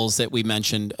 2 goals that we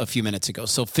mentioned a few minutes ago.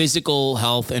 So physical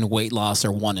health and weight loss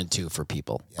are 1 and 2 for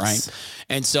people, yes. Right?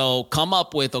 And so come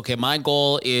up with, okay, my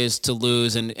goal is to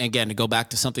lose. And again, to go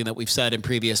back to something that we've said in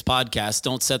previous podcasts,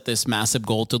 don't set this massive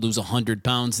goal to lose 100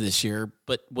 pounds this year,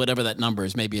 but whatever that number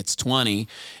is, maybe it's 20,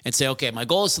 and say, okay, my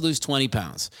goal is to lose 20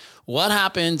 pounds. What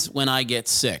happens when I get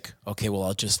sick? Okay, well,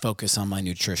 I'll just focus on my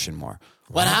nutrition more.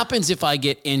 What happens if I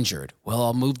get injured? Well,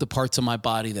 I'll move the parts of my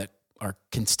body that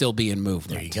can still be in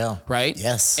movement. There you go. Right?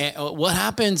 Yes. And what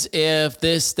happens if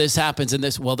this happens and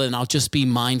this? Well, then I'll just be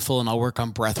mindful and I'll work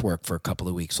on breath work for a couple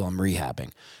of weeks while I'm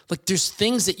rehabbing. Like, there's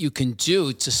things that you can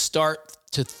do to start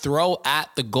to throw at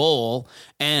the goal.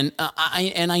 And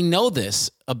I know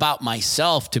this about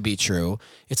myself to be true.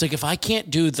 It's like, if I can't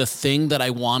do the thing that I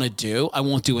want to do, I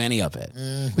won't do any of it,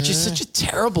 which is such a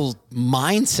terrible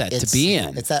mindset to be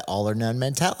in. It's that all or none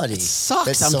mentality. It sucks.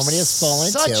 That so many have fallen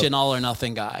into. Such an all or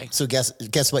nothing guy. So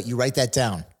guess what? You write that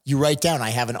down. You write down, I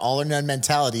have an all or none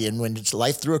mentality. And when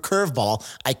life threw a curveball,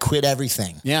 I quit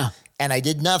everything. Yeah. And I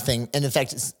did nothing. And in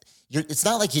fact, it's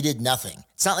not like you did nothing.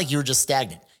 It's not like you were just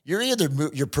stagnant.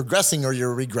 You're progressing or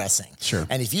you're regressing. Sure.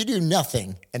 And if you do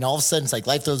nothing and all of a sudden it's like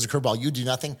life throws a curveball, you do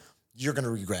nothing, you're going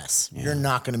to regress. Yeah. You're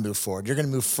not going to move forward. You're going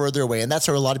to move further away. And that's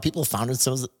where a lot of people found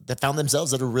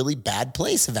themselves at a really bad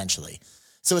place eventually.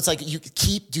 So it's like you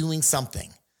keep doing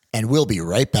something, and we'll be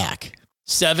right back.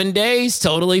 7 days,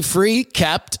 totally free,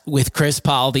 kept with Chris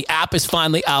Powell. The app is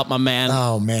finally out, my man.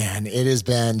 Oh man, it has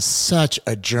been such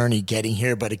a journey getting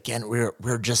here. But again,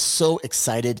 we're just so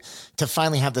excited to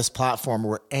finally have this platform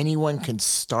where anyone can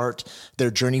start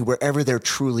their journey wherever they're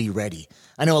truly ready.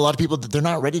 I know a lot of people, they're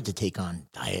not ready to take on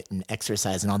diet and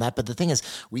exercise and all that. But the thing is,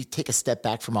 we take a step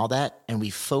back from all that and we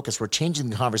focus. We're changing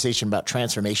the conversation about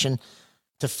transformation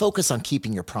to focus on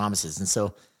keeping your promises. And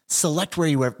so select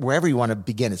wherever you want to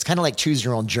begin. It's kind of like choose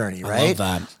your own journey, right? I love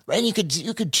that. And you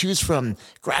could choose from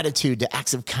gratitude to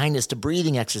acts of kindness to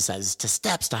breathing exercises to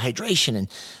steps to hydration, and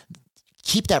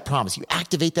keep that promise. You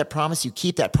activate that promise. You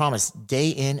keep that promise day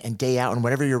in and day out. And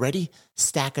whenever you're ready,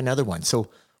 stack another one. So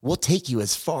we'll take you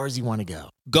as far as you want to go.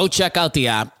 Go check out the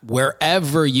app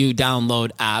wherever you download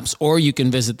apps, or you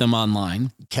can visit them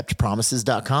online.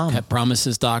 KeptPromises.com.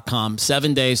 KeptPromises.com.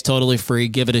 7 days, totally free.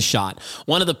 Give it a shot.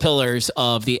 One of the pillars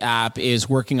of the app is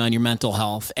working on your mental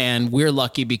health. And we're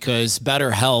lucky because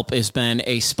BetterHelp has been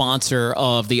a sponsor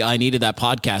of the I Needed That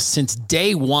podcast since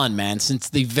day one, man.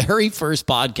 Since the very first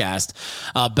podcast,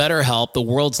 BetterHelp, the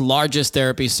world's largest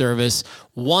therapy service,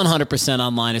 100%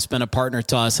 online. It's been a partner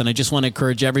to us. And I just want to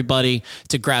encourage everybody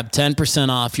to grab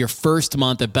 10% off your first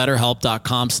month at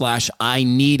betterhelp.com/I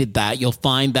needed that. You'll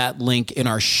find that link in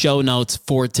our show notes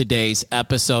for today's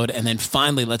episode. And then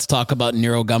finally, let's talk about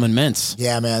NeuroGum and Mints.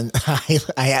 Yeah, man. I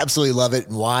absolutely love it.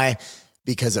 And why?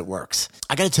 Because it works.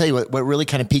 I got to tell you what really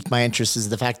kind of piqued my interest is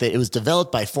the fact that it was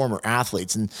developed by former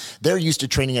athletes, and they're used to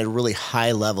training at a really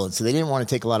high level. And so they didn't want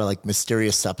to take a lot of like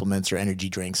mysterious supplements or energy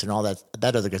drinks and all that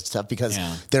other good stuff because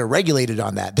they're regulated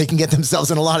on that. They can get themselves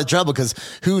in a lot of trouble because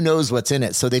who knows what's in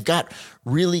it. So they've got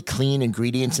really clean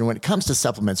ingredients. And when it comes to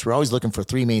supplements, we're always looking for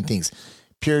 3 main things: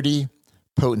 purity,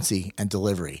 potency, and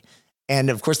delivery. And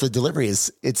of course, the delivery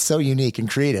it's so unique and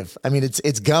creative. I mean,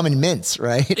 it's gum and mints,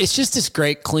 right? It's just this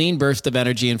great clean burst of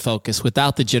energy and focus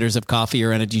without the jitters of coffee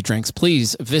or energy drinks.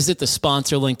 Please visit the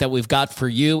sponsor link that we've got for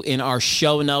you in our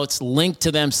show notes. Link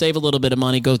to them, save a little bit of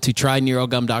money. Go to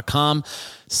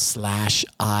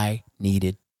tryneurogum.com/I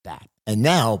needed that. And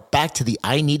now back to the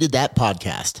I Needed That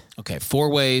podcast. Okay, 4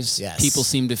 ways people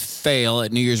seem to fail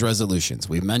at New Year's resolutions.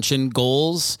 We've mentioned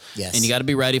goals, and you got to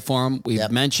be ready for them. We've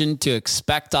mentioned to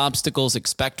expect obstacles,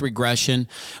 expect regression.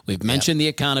 We've mentioned the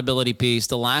accountability piece.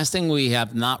 The last thing we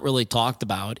have not really talked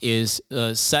about is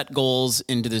set goals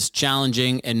into this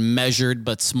challenging and measured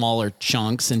but smaller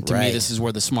chunks. And to me, this is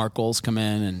where the SMART goals come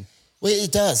in. And well,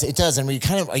 it does. And we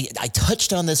I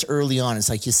touched on this early on. It's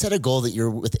like you set a goal that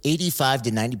you're with 85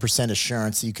 to 90%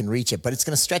 assurance that you can reach it, but it's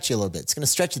going to stretch you a little bit. It's going to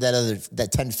stretch you that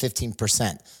 10 to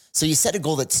 15%. So you set a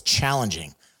goal that's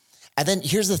challenging. And then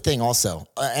here's the thing also,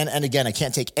 and again, I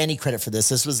can't take any credit for this.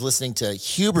 This was listening to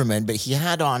Huberman, but he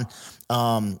had on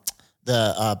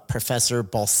the Professor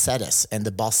Balcetis, and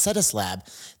the Balcetis lab.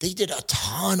 They did a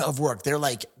ton of work. They're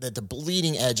like the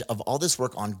bleeding edge of all this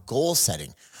work on goal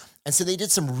setting. And so they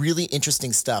did some really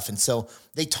interesting stuff. And so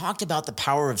they talked about the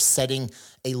power of setting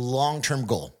a long-term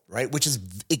goal, right? Which is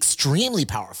extremely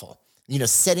powerful.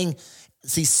 Setting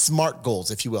these SMART goals,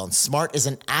 if you will. And SMART is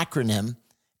an acronym,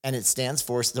 and it stands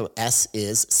for, so S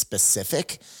is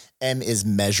specific, M is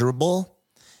measurable,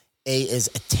 A is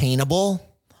attainable,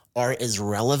 R is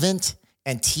relevant,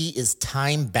 and T is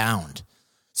time bound.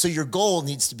 So your goal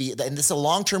needs to be, and this is a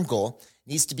long-term goal,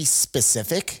 needs to be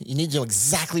specific. You need to know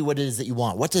exactly what it is that you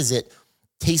want. What does it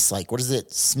taste like? What does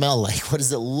it smell like? What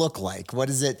does it look like? What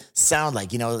does it sound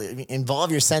like?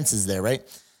 Involve your senses there, right?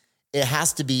 It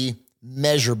has to be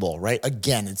measurable, right?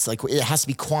 Again, it's like it has to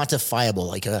be quantifiable,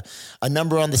 like a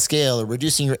number on the scale, or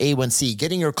reducing your A1C,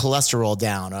 getting your cholesterol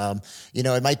down.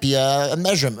 It might be a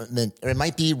measurement, or it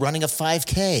might be running a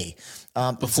 5K.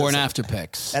 Before and after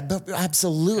pics.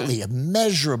 Absolutely.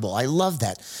 Measurable. I love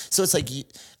that. So it's like,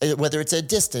 whether it's a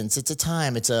distance, it's a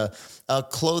time, it's a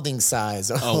clothing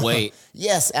size. Oh, wait.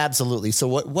 Yes, absolutely. So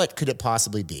what could it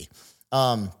possibly be?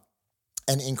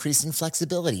 An increase in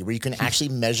flexibility, where you can actually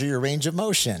measure your range of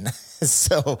motion.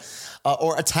 So,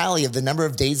 or a tally of the number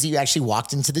of days that you actually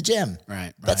walked into the gym.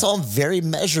 Right. That's all very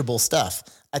measurable stuff.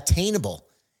 Attainable.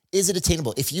 Is it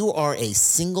attainable? If you are a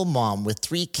single mom with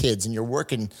 3 kids and you're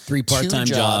working 3 part-time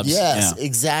jobs. Yes, yeah.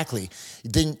 Exactly.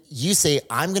 Then you say,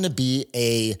 I'm going to be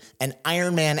an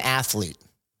Ironman athlete.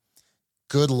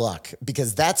 Good luck,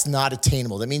 because that's not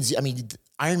attainable. That means,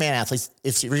 Ironman athletes,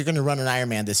 if you're going to run an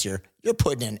Ironman this year, you're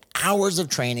putting in hours of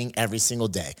training every single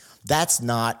day. It's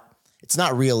not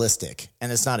realistic,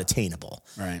 and it's not attainable.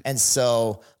 Right. And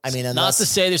so, not to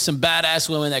say there's some badass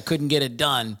women that couldn't get it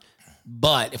done,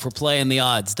 but if we're playing the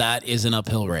odds, that is an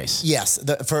uphill race. Yes.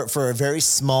 For a very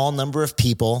small number of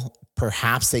people,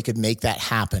 perhaps they could make that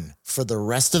happen. For the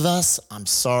rest of us, I'm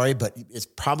sorry, but it's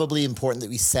probably important that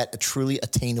we set a truly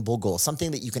attainable goal,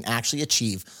 something that you can actually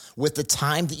achieve with the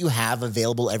time that you have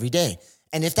available every day.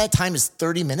 And if that time is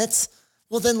 30 minutes,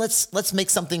 well, then let's make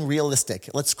something realistic.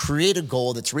 Let's create a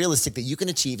goal that's realistic that you can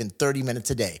achieve in 30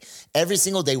 minutes a day. Every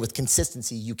single day with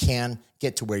consistency, you can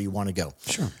get to where you want to go.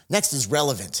 Sure. Next is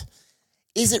relevant.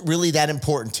 Is it really that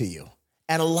important to you?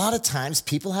 And a lot of times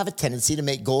people have a tendency to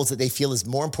make goals that they feel is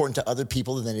more important to other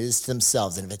people than it is to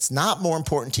themselves. And if it's not more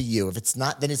important to you, if it's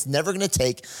not, then it's never going to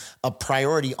take a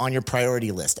priority on your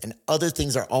priority list. And other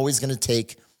things are always going to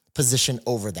take position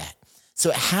over that. So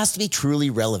it has to be truly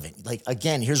relevant. Like,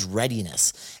 again, here's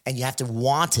readiness. And you have to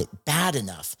want it bad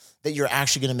enough that you're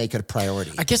actually going to make it a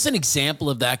priority. I guess an example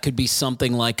of that could be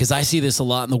something like, because I see this a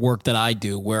lot in the work that I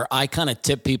do, where I kind of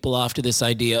tip people off to this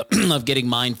idea of getting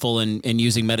mindful and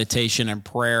using meditation and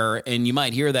prayer. And you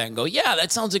might hear that and go, yeah,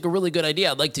 that sounds like a really good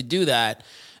idea. I'd like to do that.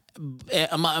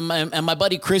 And my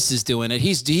buddy Chris is doing it.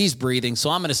 He's breathing, so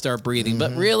I'm going to start breathing.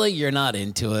 But really, you're not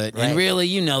into it. Right. And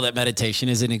really, that meditation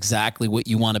isn't exactly what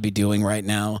you want to be doing right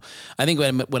now. I think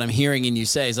what I'm hearing in you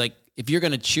say is like, if you're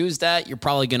going to choose that, you're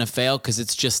probably going to fail because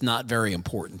it's just not very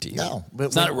important to you. No.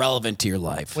 It's not relevant to your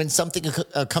life. When something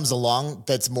comes along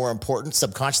that's more important,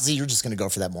 subconsciously, you're just going to go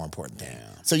for that more important thing.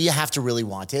 Yeah. So you have to really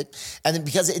want it. And then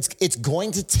because it's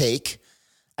going to take,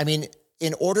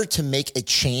 in order to make a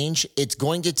change, it's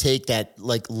going to take that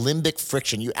like limbic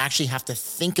friction. You actually have to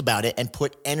think about it and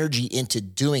put energy into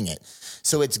doing it.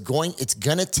 So it's going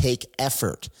to take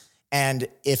effort. And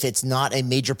if it's not a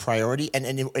major priority, and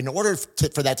in order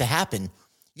for that to happen,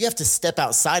 you have to step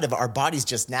outside of our body's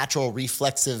just natural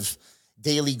reflexive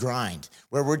daily grind,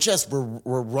 where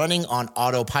we're running on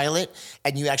autopilot,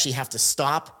 and you actually have to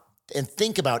stop and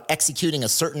think about executing a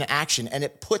certain action. And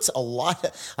it puts a lot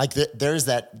of, there's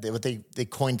that, what they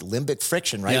coined limbic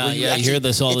friction, right? Yeah, you hear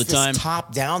this all the time. It's this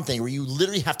top-down thing where you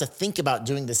literally have to think about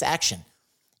doing this action.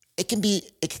 It can be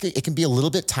a little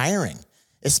bit tiring,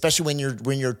 especially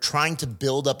when you're trying to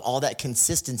build up all that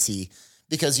consistency,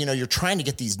 because you're trying to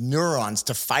get these neurons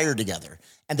to fire together,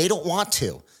 and they don't want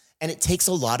to. And it takes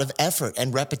a lot of effort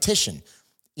and repetition.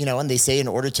 And they say in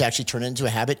order to actually turn it into a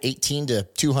habit, 18 to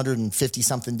 250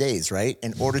 something days, right?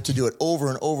 In order to do it over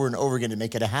and over and over again to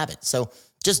make it a habit. So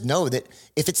just know that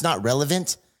if it's not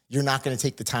relevant, you're not going to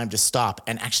take the time to stop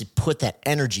and actually put that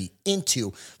energy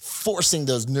into forcing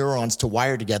those neurons to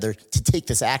wire together to take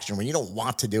this action when you don't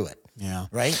want to do it. Yeah.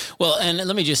 Right. Well, and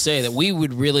let me just say that we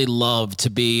would really love to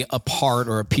be a part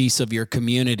or a piece of your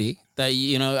community. That,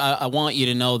 I want you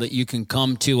to know that you can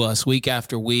come to us week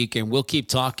after week, and we'll keep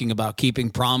talking about keeping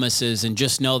promises. And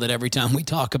just know that every time we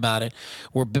talk about it,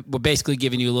 we're basically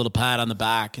giving you a little pat on the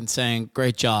back and saying,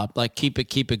 great job. Like, keep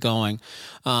it going.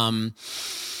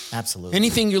 Absolutely.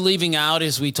 Anything you're leaving out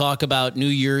as we talk about New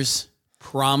Year's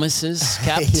promises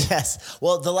kept? Yes.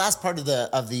 Well, the last part of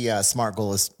the SMART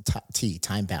goal is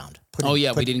time bound.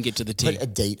 We didn't get to the T. Put a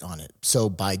date on it. So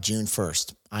by June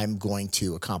 1st, I'm going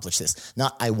to accomplish this.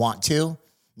 Not I want to,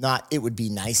 not it would be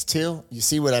nice to. You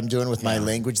see what I'm doing with my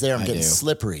language there? I'm getting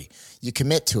slippery. You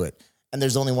commit to it. And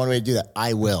there's only one way to do that.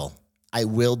 I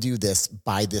will do this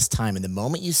by this time. And the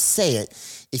moment you say it,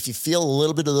 if you feel a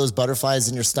little bit of those butterflies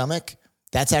in your stomach,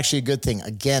 that's actually a good thing.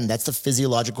 Again, that's the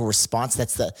physiological response.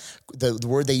 That's the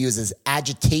word they use is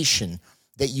agitation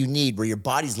that you need, where your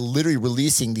body's literally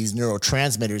releasing these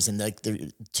neurotransmitters and like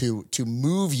to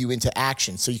move you into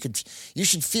action. So you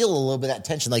should feel a little bit of that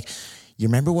tension. Like, you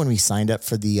remember when we signed up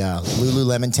for the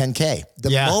Lululemon 10K? The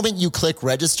moment you click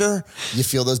register, you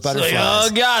feel those butterflies.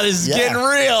 Like, oh God, this is getting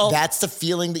real. That's the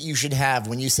feeling that you should have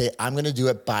when you say, I'm going to do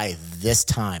it by this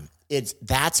time.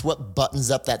 That's what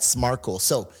buttons up that SMART goal.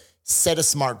 So set a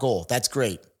SMART goal. That's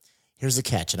great. Here's the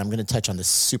catch, and I'm going to touch on this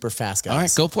super fast, guys. All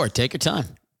right, go for it. Take your time.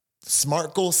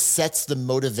 SMART goal sets the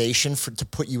motivation to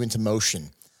put you into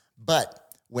motion. But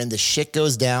when the shit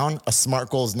goes down, a SMART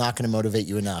goal is not going to motivate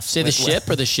you enough. Say the ship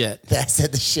or the shit? I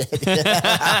said the shit.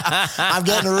 I'm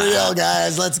getting real,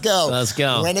 guys. Let's go. Let's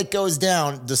go. When it goes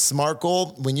down, the SMART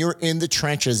goal, when you're in the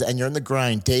trenches and you're in the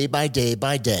grind day by day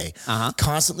by day,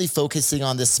 constantly focusing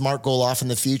on this SMART goal off in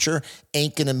the future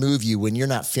ain't going to move you when you're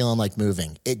not feeling like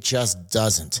moving. It just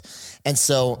doesn't. And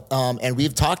so, and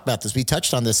we've talked about this. We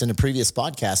touched on this in a previous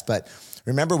podcast, but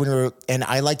remember when and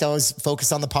I like to always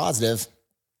focus on the positive.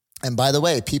 And by the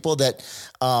way, people that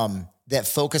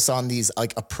focus on these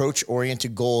like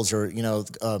approach-oriented goals or,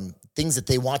 things that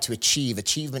they want to achieve,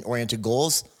 achievement-oriented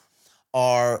goals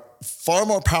are far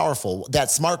more powerful.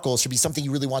 That SMART goal should be something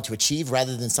you really want to achieve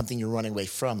rather than something you're running away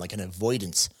from, like an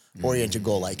avoidance-oriented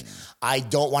goal. Like, I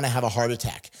don't want to have a heart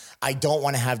attack. I don't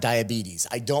want to have diabetes.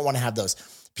 I don't want to have those.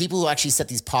 People who actually set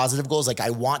these positive goals, like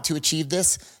I want to achieve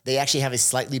this, they actually have a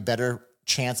slightly better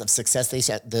chance of success. They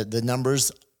set the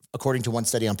numbers. According to one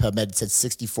study on PubMed, it said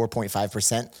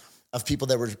 64.5% of people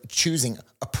that were choosing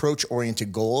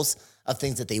approach-oriented goals of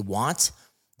things that they want,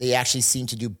 they actually seem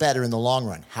to do better in the long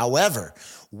run. However,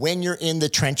 when you're in the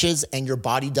trenches and your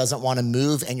body doesn't want to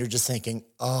move and you're just thinking,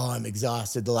 oh, I'm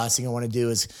exhausted. The last thing I want to do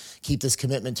is keep this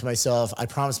commitment to myself. I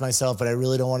promised myself, but I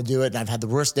really don't want to do it. And I've had the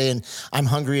worst day and I'm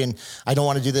hungry and I don't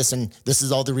want to do this. And this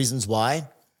is all the reasons why.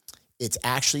 It's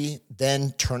actually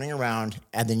then turning around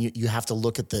and then you have to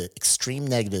look at the extreme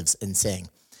negatives and saying,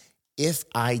 if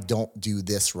I don't do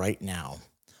this right now,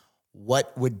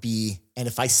 what would be, and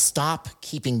if I stop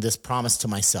keeping this promise to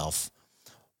myself,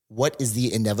 what is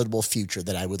the inevitable future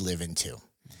that I would live into?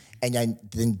 And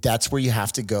then that's where you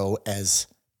have to go, as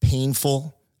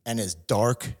painful and as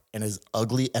dark and as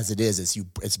ugly as it is,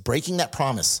 it's breaking that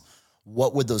promise.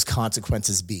 What would those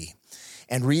consequences be?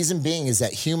 And reason being is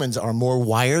that humans are more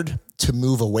wired to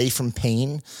move away from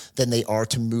pain than they are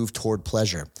to move toward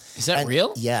pleasure. Is that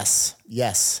real? Yes.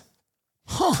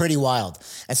 Pretty wild.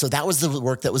 And so that was the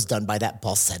work that was done by that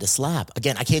Balcetis lab.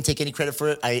 Again, I can't take any credit for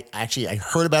it. I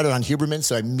heard about it on Huberman,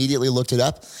 so I immediately looked it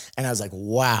up and I was like,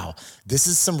 wow, this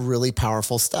is some really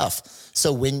powerful stuff.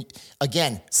 So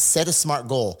set a SMART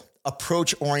goal,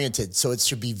 approach oriented. So it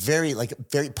should be very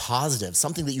positive,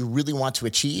 something that you really want to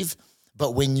achieve.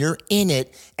 But when you're in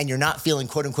it and you're not feeling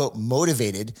quote unquote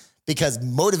motivated, because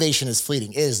motivation is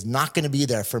fleeting, it is not going to be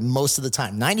there for most of the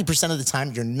time. 90% of the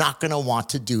time, you're not going to want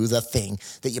to do the thing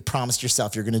that you promised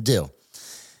yourself you're going to do.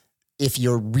 If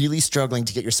you're really struggling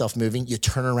to get yourself moving, you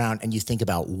turn around and you think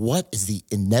about, what is the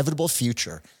inevitable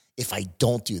future if I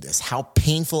don't do this? How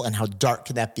painful and how dark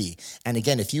could that be? And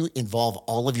again, if you involve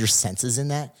all of your senses in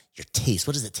that, your taste,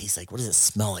 what does it taste like? What does it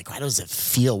smell like? How does it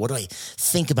feel? What do I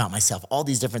think about myself? All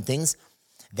these different things.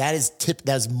 That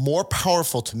is more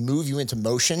powerful to move you into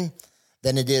motion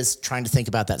than it is trying to think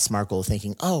about that SMART goal,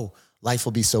 thinking, oh, life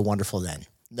will be so wonderful then.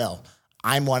 No,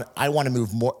 I want to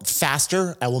move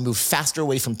faster. I will move faster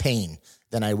away from pain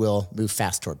than I will move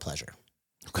fast toward pleasure.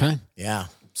 Okay. Yeah.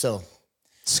 So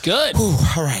it's good.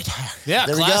 All right. Yeah.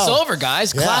 There Class over,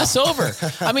 guys. Yeah. Class over.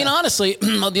 I mean, honestly,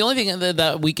 the only thing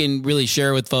that we can really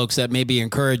share with folks that may be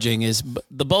encouraging is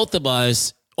the both of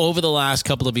us over the last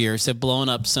couple of years have blown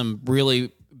up some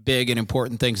really big and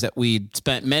important things that we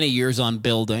spent many years on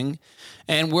building.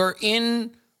 And we're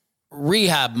in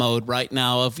rehab mode right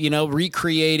now of,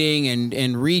 recreating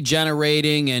and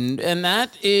regenerating. And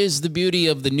that is the beauty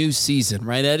of the new season,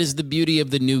 right? That is the beauty of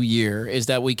the new year, is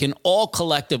that we can all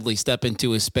collectively step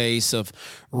into a space of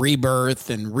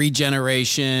rebirth and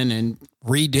regeneration and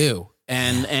redo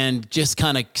and just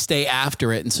kind of stay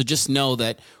after it. And so just know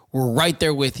that we're right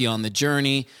there with you on the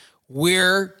journey.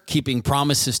 We're keeping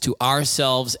promises to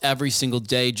ourselves every single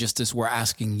day, just as we're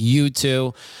asking you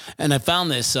to. And I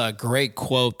found this great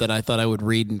quote that I thought I would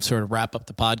read and sort of wrap up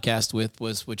the podcast with,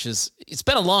 which is, it's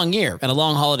been a long year and a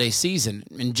long holiday season.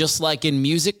 And just like in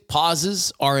music,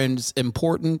 pauses are as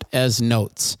important as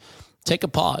notes. Take a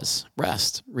pause,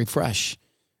 rest, refresh,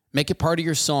 make it part of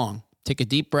your song. Take a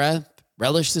deep breath,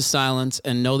 relish the silence,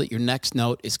 and know that your next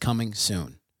note is coming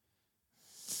soon.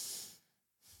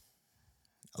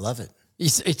 I love it.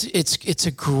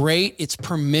 It's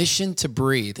permission to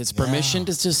breathe. It's permission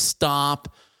to just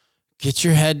stop, get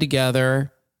your head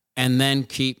together, and then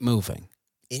keep moving.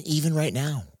 And even right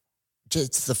now,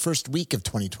 it's the first week of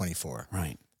 2024.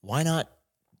 Right. Why not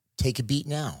take a beat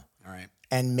now? All right.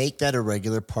 And make that a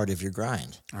regular part of your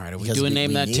grind. All right. Are we doing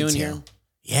name that tune here?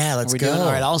 Yeah, let's go.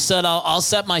 All right, I'll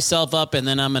set myself up, and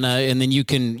then you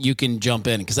can jump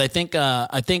in, because I think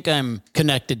I'm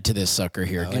connected to this sucker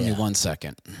here. Give me 1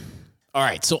 second. All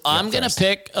right, so I'm gonna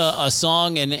pick a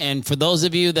song, and for those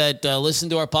of you that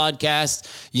listen to our podcast,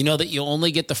 you know that you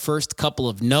only get the first couple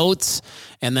of notes,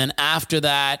 and then after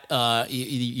that,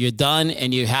 you're done,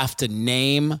 and you have to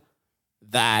name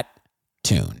that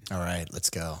tune. All right, let's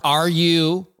go. Are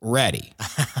you ready?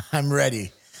 I'm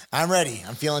ready.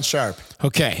 I'm feeling sharp.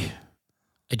 Okay.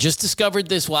 I just discovered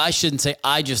this. Well, I shouldn't say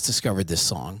I just discovered this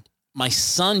song. My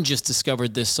son just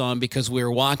discovered this song because we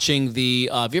were watching have you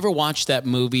ever watched that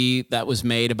movie that was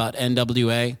made about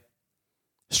NWA?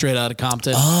 Straight Outta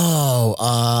Compton?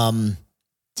 Oh,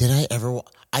 did I ever?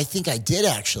 I think I did,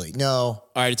 actually. No. All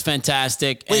right, it's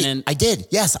fantastic. Wait, and I did.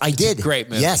 Yes, I did. A great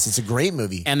movie. Yes, it's a great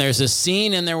movie. And there's a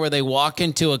scene in there where they walk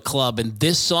into a club, and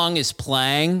this song is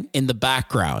playing in the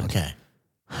background. Okay.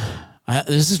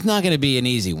 This is not going to be an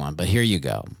easy one, but here you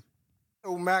go.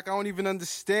 Oh, Mac, I don't even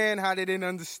understand how they didn't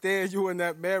understand you in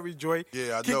that Mary joint.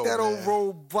 Yeah, I Kick know, that man. old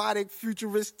robotic,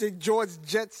 futuristic George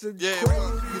Jetson Yeah,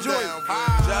 crazy joint.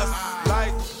 just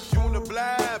like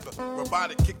Uniblab,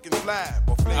 robotic kicking flab.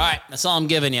 All right, that's all I'm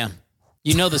giving you.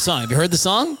 You know the song. Have you heard the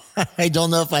song? I don't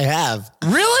know if I have.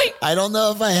 Really? I don't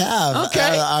know if I have.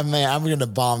 Okay. I'm going to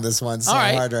bomb this one so All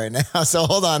right. hard right now. So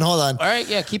hold on. All right,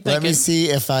 yeah, keep thinking. Let me see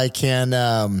if I can.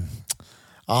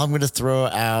 I'm going to throw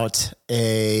out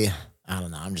I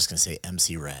don't know. I'm just going to say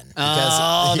MC Ren.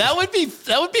 Oh, that would be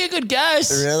a good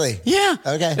guess. Really? Yeah.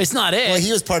 Okay. It's not it. Well,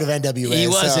 he was part of NWA. He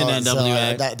was in so,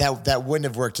 NWA. that wouldn't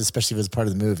have worked, especially if it was part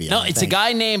of the movie. No, it's a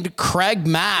guy named Craig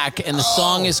Mack, and the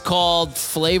song is called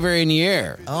Flavor in Your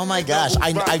Ear. Oh my gosh.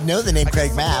 I know the name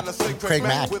Craig Mack. Craig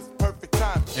Mack.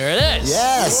 There it is.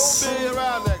 Yes.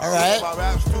 All right.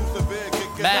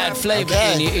 Bad flavor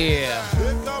in your ear.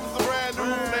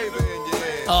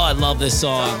 Oh, I love this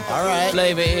song. All right.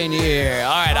 Flavor in your ear.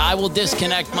 All right, I will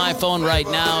disconnect my phone right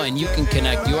now, and you can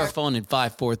connect your phone in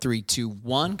 5, 4, 3, 2,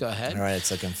 1. Go ahead. All right.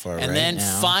 It's looking for it And right then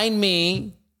now. find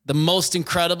me the most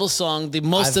incredible song, the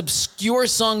most obscure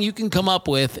song you can come up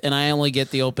with, and I only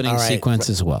get the opening All right. sequence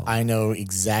as well. I know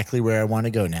exactly where I want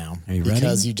to go now. Are you ready?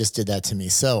 Because you just did that to me.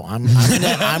 So I'm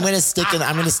gonna stay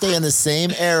in the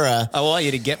same era. I want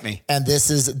you to get me. And this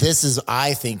is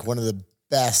I think one of the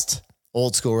best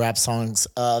old school rap songs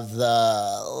of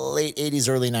the late 80s,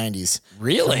 early 90s.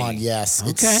 Really? Come on, yes. Okay.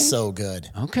 It's so good.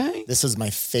 Okay. This was my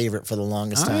favorite for the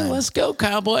longest All right, time. let's go,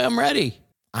 cowboy. I'm ready.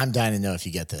 I'm dying to know if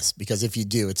you get this, because if you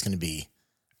do, it's going to be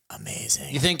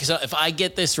amazing. You think so? If I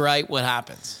get this right, what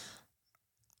happens?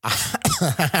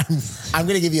 I'm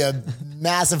going to give you a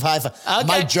massive high five. Okay.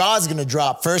 My jaw's going to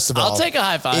drop, first of all. I'll take a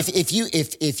high five. If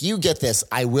you get this,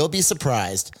 I will be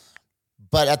surprised,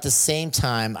 but at the same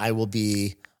time, I will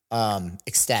be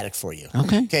ecstatic for you.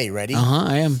 Okay. Okay, you ready?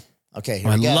 I am. Okay, here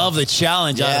I we go. love the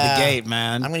challenge out of Yeah. the gate,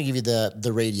 man. I'm going to give you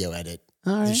the radio edit.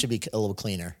 All right. It should be a little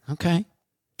cleaner. Okay.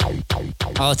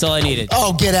 Oh, that's all I needed.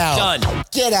 Oh, get out. Done.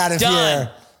 Get out of Done.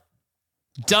 here.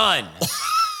 Done.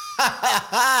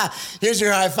 Here's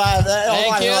your high five.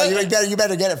 Hold on, you. hold on. You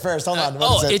better get it first. Hold on. What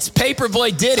Oh, is it? it's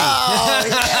Paperboy Diddy. Oh,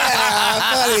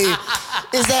 yeah,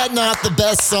 buddy. Is that not the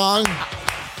best song?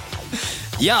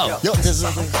 Yo, Yo, this is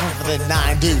the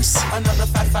 9 Deuce.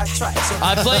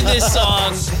 I played this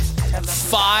song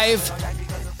 5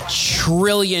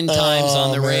 trillion times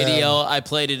on the radio. I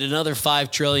played it another 5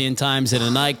 trillion times in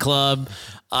a nightclub.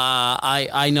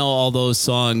 I know all those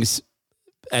songs,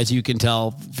 as you can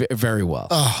tell, very well.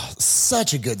 Oh,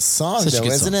 such a good song, Such a though,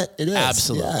 good isn't song. it? It is.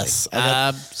 Absolutely. Yes.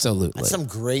 Absolutely. Some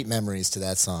great memories to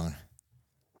that song.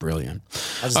 Brilliant.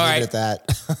 I'll just All leave right. it at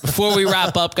that. Before we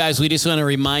wrap up, guys, we just want to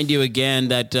remind you again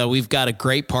that we've got a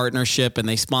great partnership, and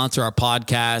they sponsor our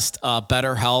podcast,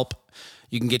 BetterHelp.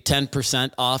 You can get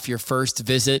 10% off your first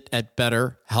visit at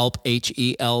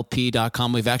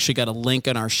BetterHelp.com. We've actually got a link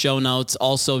in our show notes.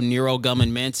 Also, Nero Gum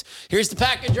and Mints. Here's the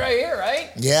package right here,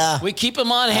 right? Yeah. We keep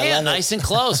them on hand, nice and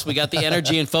close. We got the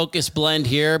Energy and Focus blend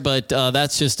here, but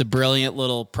that's just a brilliant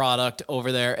little product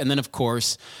over there. And then, of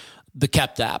course, the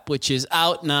Kept app, which is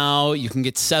out now. You can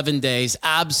get 7 days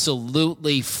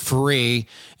absolutely free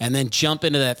and then jump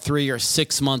into that 3 or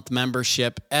 6 month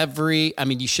membership.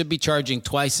 You should be charging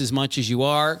twice as much as you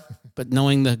are, but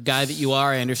knowing the guy that you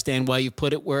are, I understand why you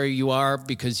put it where you are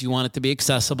because you want it to be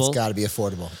accessible. It's got to be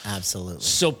affordable. Absolutely.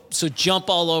 So jump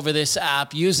all over this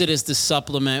app. Use it as the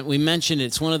supplement. We mentioned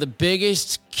it's one of the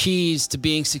biggest keys to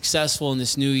being successful in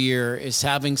this new year is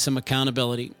having some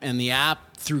accountability, and the app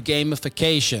through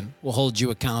gamification will hold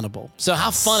you accountable. So how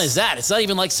fun is that? It's not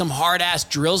even like some hard-ass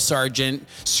drill sergeant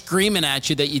screaming at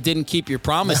you that you didn't keep your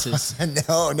promises.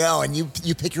 No. And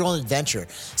you pick your own adventure.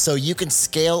 So you can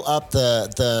scale up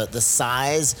the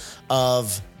size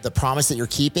of the promise that you're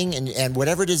keeping and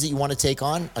whatever it is that you want to take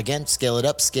on. Again, scale it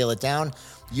up, scale it down.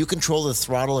 You control the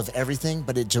throttle of everything,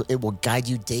 but it will guide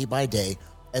you day by day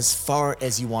as far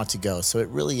as you want to go. So it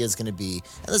really is going to be,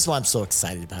 and this is why I'm so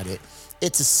excited about it.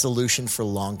 It's a solution for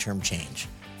long-term change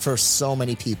for so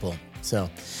many people. So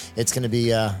it's going to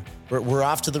be, we're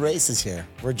off to the races here.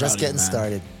 We're just getting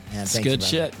started. Man, it's good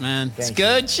shit, man. It's Thank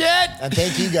good you. shit. And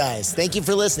thank you guys. Thank you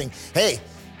for listening. Hey,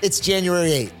 it's January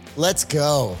 8th. Let's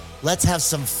go. Let's have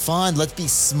some fun. Let's be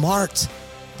smart.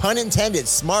 Pun intended,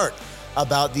 smart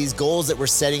about these goals that we're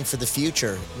setting for the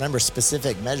future. Remember,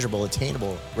 specific, measurable,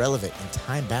 attainable, relevant, and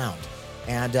time-bound.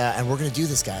 And we're going to do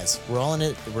this, guys. We're all in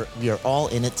it. We are all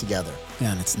in it together.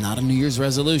 Yeah, and it's not a New Year's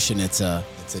resolution. It's a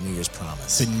New Year's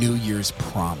promise. It's a New Year's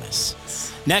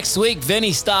promise. Next week,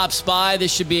 Vinny stops by.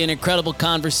 This should be an incredible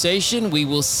conversation. We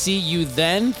will see you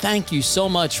then. Thank you so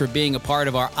much for being a part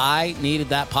of our I Needed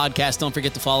That podcast. Don't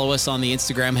forget to follow us on the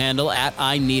Instagram handle at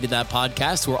I Needed That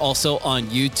podcast. We're also on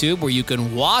YouTube where you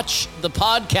can watch the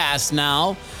podcast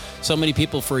now. So many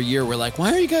people for a year were like,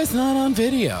 why are you guys not on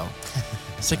video?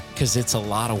 It's like, because it's a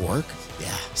lot of work.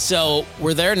 Yeah. So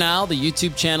we're there now. The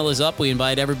YouTube channel is up. We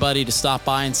invite everybody to stop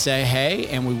by and say hey,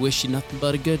 and we wish you nothing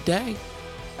but a good day.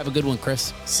 Have a good one,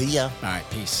 Chris. See ya. All right,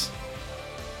 peace.